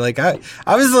 honestly. Like, I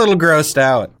was a little grossed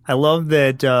out. I love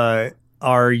that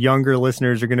our younger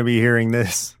listeners are going to be hearing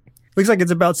this. Looks like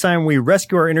it's about time we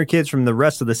rescue our inner kids from the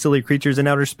rest of the silly creatures in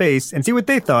outer space and see what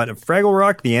they thought of Fraggle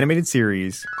Rock, the animated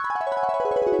series.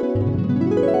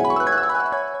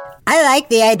 I like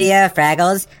the idea of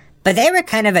Fraggles, but they were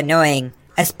kind of annoying,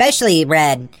 especially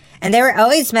Red. And they were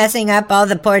always messing up all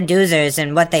the poor Doozers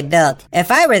and what they built.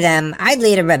 If I were them, I'd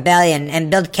lead a rebellion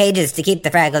and build cages to keep the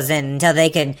Fraggles in until they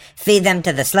could feed them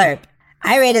to the slurp.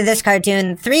 I rated this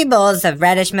cartoon 3 bowls of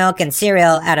radish milk and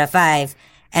cereal out of 5,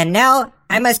 and now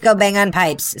I must go bang on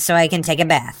pipes so I can take a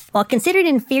bath. While considered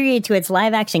inferior to its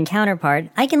live-action counterpart,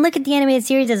 I can look at the animated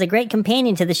series as a great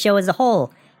companion to the show as a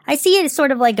whole. I see it as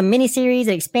sort of like a miniseries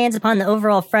that expands upon the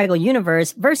overall Fraggle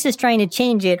universe versus trying to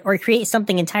change it or create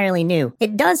something entirely new.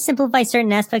 It does simplify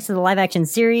certain aspects of the live-action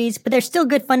series, but there's still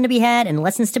good fun to be had and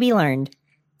lessons to be learned.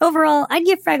 Overall, I'd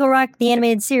give Fraggle Rock, the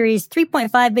animated series,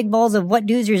 3.5 big bowls of What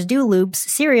Doozers Do loops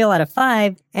cereal out of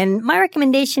 5, and my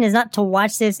recommendation is not to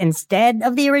watch this instead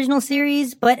of the original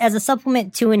series, but as a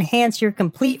supplement to enhance your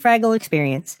complete Fraggle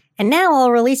experience. And now I'll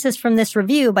release us from this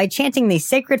review by chanting the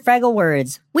sacred Fraggle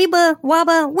words, Weeba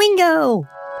Waba Wingo!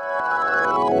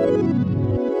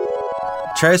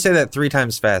 Try to say that 3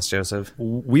 times fast, Joseph.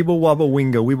 Weeble wobble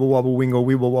wingo, weeble wobble wingo,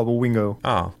 weeble wobble wingo.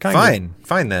 Oh, Kinda.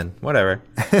 Fine then. Whatever.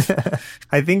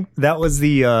 I think that was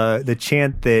the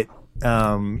chant that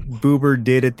Boober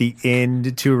did at the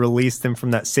end to release them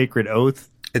from that sacred oath.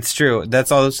 It's true.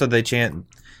 That's also the chant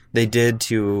they did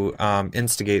to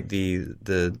instigate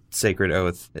the sacred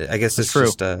oath. I guess it's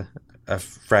just a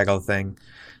Fraggle thing.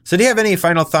 So do you have any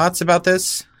final thoughts about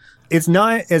this? It's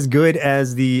not as good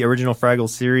as the original Fraggle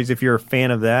series if you're a fan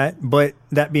of that. But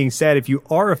that being said, if you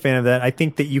are a fan of that, I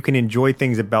think that you can enjoy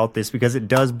things about this because it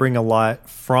does bring a lot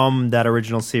from that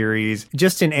original series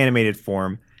just in animated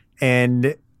form.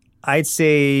 And I'd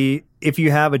say if you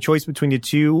have a choice between the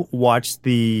two, watch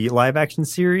the live action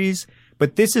series.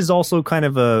 But this is also kind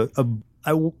of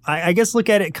I guess look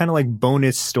at it kind of like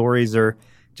bonus stories or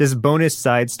just bonus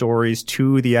side stories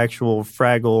to the actual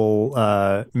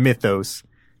Fraggle mythos.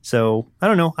 So, I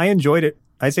don't know. I enjoyed it.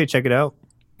 I say check it out.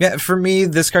 Yeah, for me,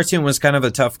 this cartoon was kind of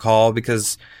a tough call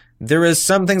because there was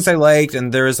some things I liked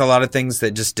and there was a lot of things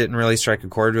that just didn't really strike a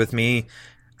chord with me.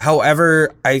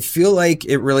 However, I feel like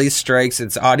it really strikes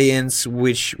its audience,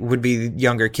 which would be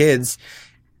younger kids.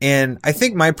 And I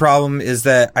think my problem is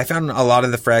that I found a lot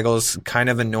of the Fraggles kind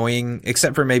of annoying,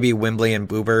 except for maybe Wimbley and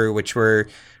Boober, which were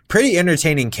pretty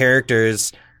entertaining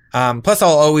characters. Plus,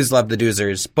 I'll always love the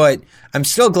Doozers, but I'm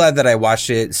still glad that I watched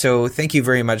it. So thank you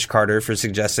very much, Carter, for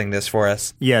suggesting this for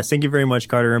us. Yes, thank you very much,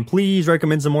 Carter. And please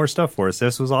recommend some more stuff for us.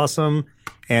 This was awesome.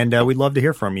 And we'd love to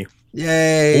hear from you.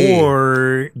 Yay.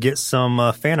 Or get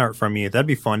some fan art from you. That'd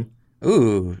be fun.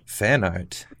 Ooh, fan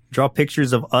art. Draw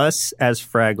pictures of us as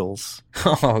Fraggles.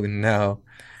 Oh, no.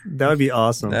 That would be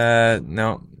awesome.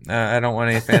 No, I don't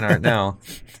want any fan art now.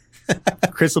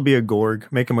 Chris will be a Gorg.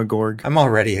 Make him a Gorg. I'm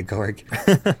already a Gorg.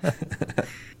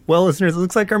 Well, listeners, it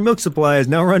looks like our milk supply is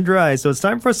now run dry, so it's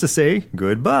time for us to say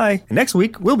goodbye. And next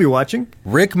week, we'll be watching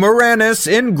Rick Moranis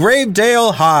in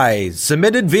Gravedale High,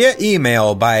 submitted via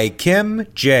email by Kim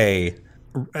J.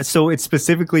 So it's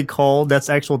specifically called, that's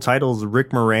actual title is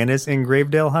Rick Moranis in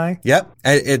Gravedale High? Yep.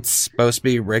 It's supposed to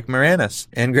be Rick Moranis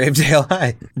in Gravedale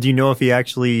High. Do you know if he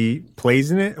actually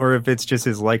plays in it or if it's just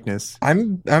his likeness?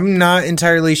 I'm not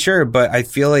entirely sure, but I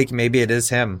feel like maybe it is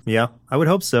him. Yeah, I would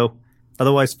hope so.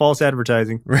 Otherwise, false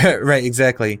advertising. Right,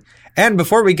 exactly. And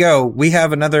before we go, we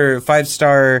have another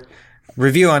 5-star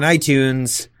review on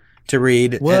iTunes to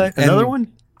read. What? Another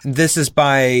one? This is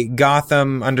by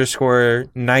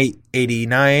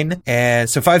Gotham_Knight89. And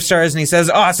so 5 stars, and he says,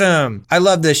 awesome! I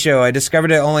love this show. I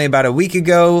discovered it only about a week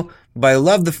ago, but I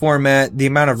love the format, the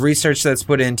amount of research that's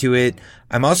put into it.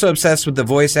 I'm also obsessed with the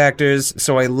voice actors,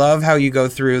 so I love how you go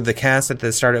through the cast at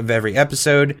the start of every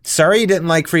episode. Sorry you didn't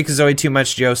like Freakazoid too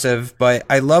much, Joseph, but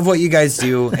I love what you guys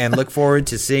do and look forward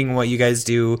to seeing what you guys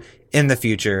do in the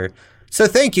future. So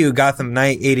thank you, Gotham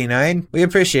Knight 89. We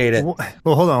appreciate it. Well,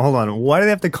 hold on. Why do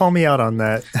they have to call me out on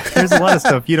that? There's a lot of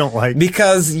stuff you don't like.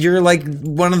 Because you're like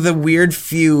one of the weird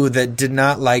few that did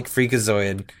not like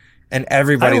Freakazoid. And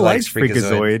everybody likes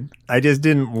Freakazoid. I just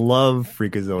didn't love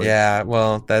Freakazoid. Yeah,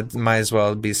 well, that might as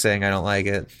well be saying I don't like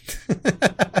it.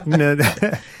 No,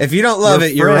 if you don't love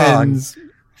it, you're friends.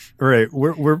 Wrong. Right.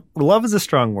 We're love is a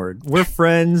strong word. We're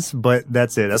friends, but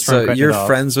that's it. That's so you're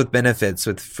friends with benefits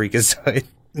with Freakazoid.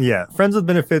 Yeah, friends with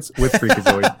benefits with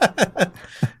Freakazoid.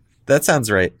 That sounds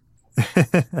right.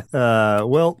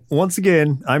 Well, once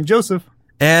again, I'm Joseph.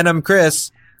 And I'm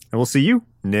Chris. And we'll see you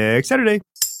next Saturday.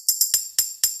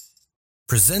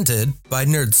 Presented by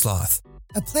Nerdsloth.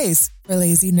 a place for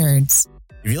lazy nerds.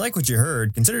 If you like what you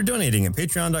heard, consider donating at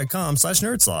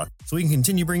patreon.com/nerdsloth so we can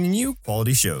continue bringing you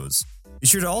quality shows. Be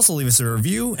sure to also leave us a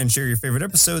review and share your favorite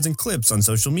episodes and clips on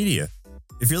social media.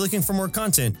 If you're looking for more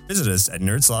content, visit us at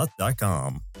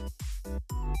nerdsloth.com.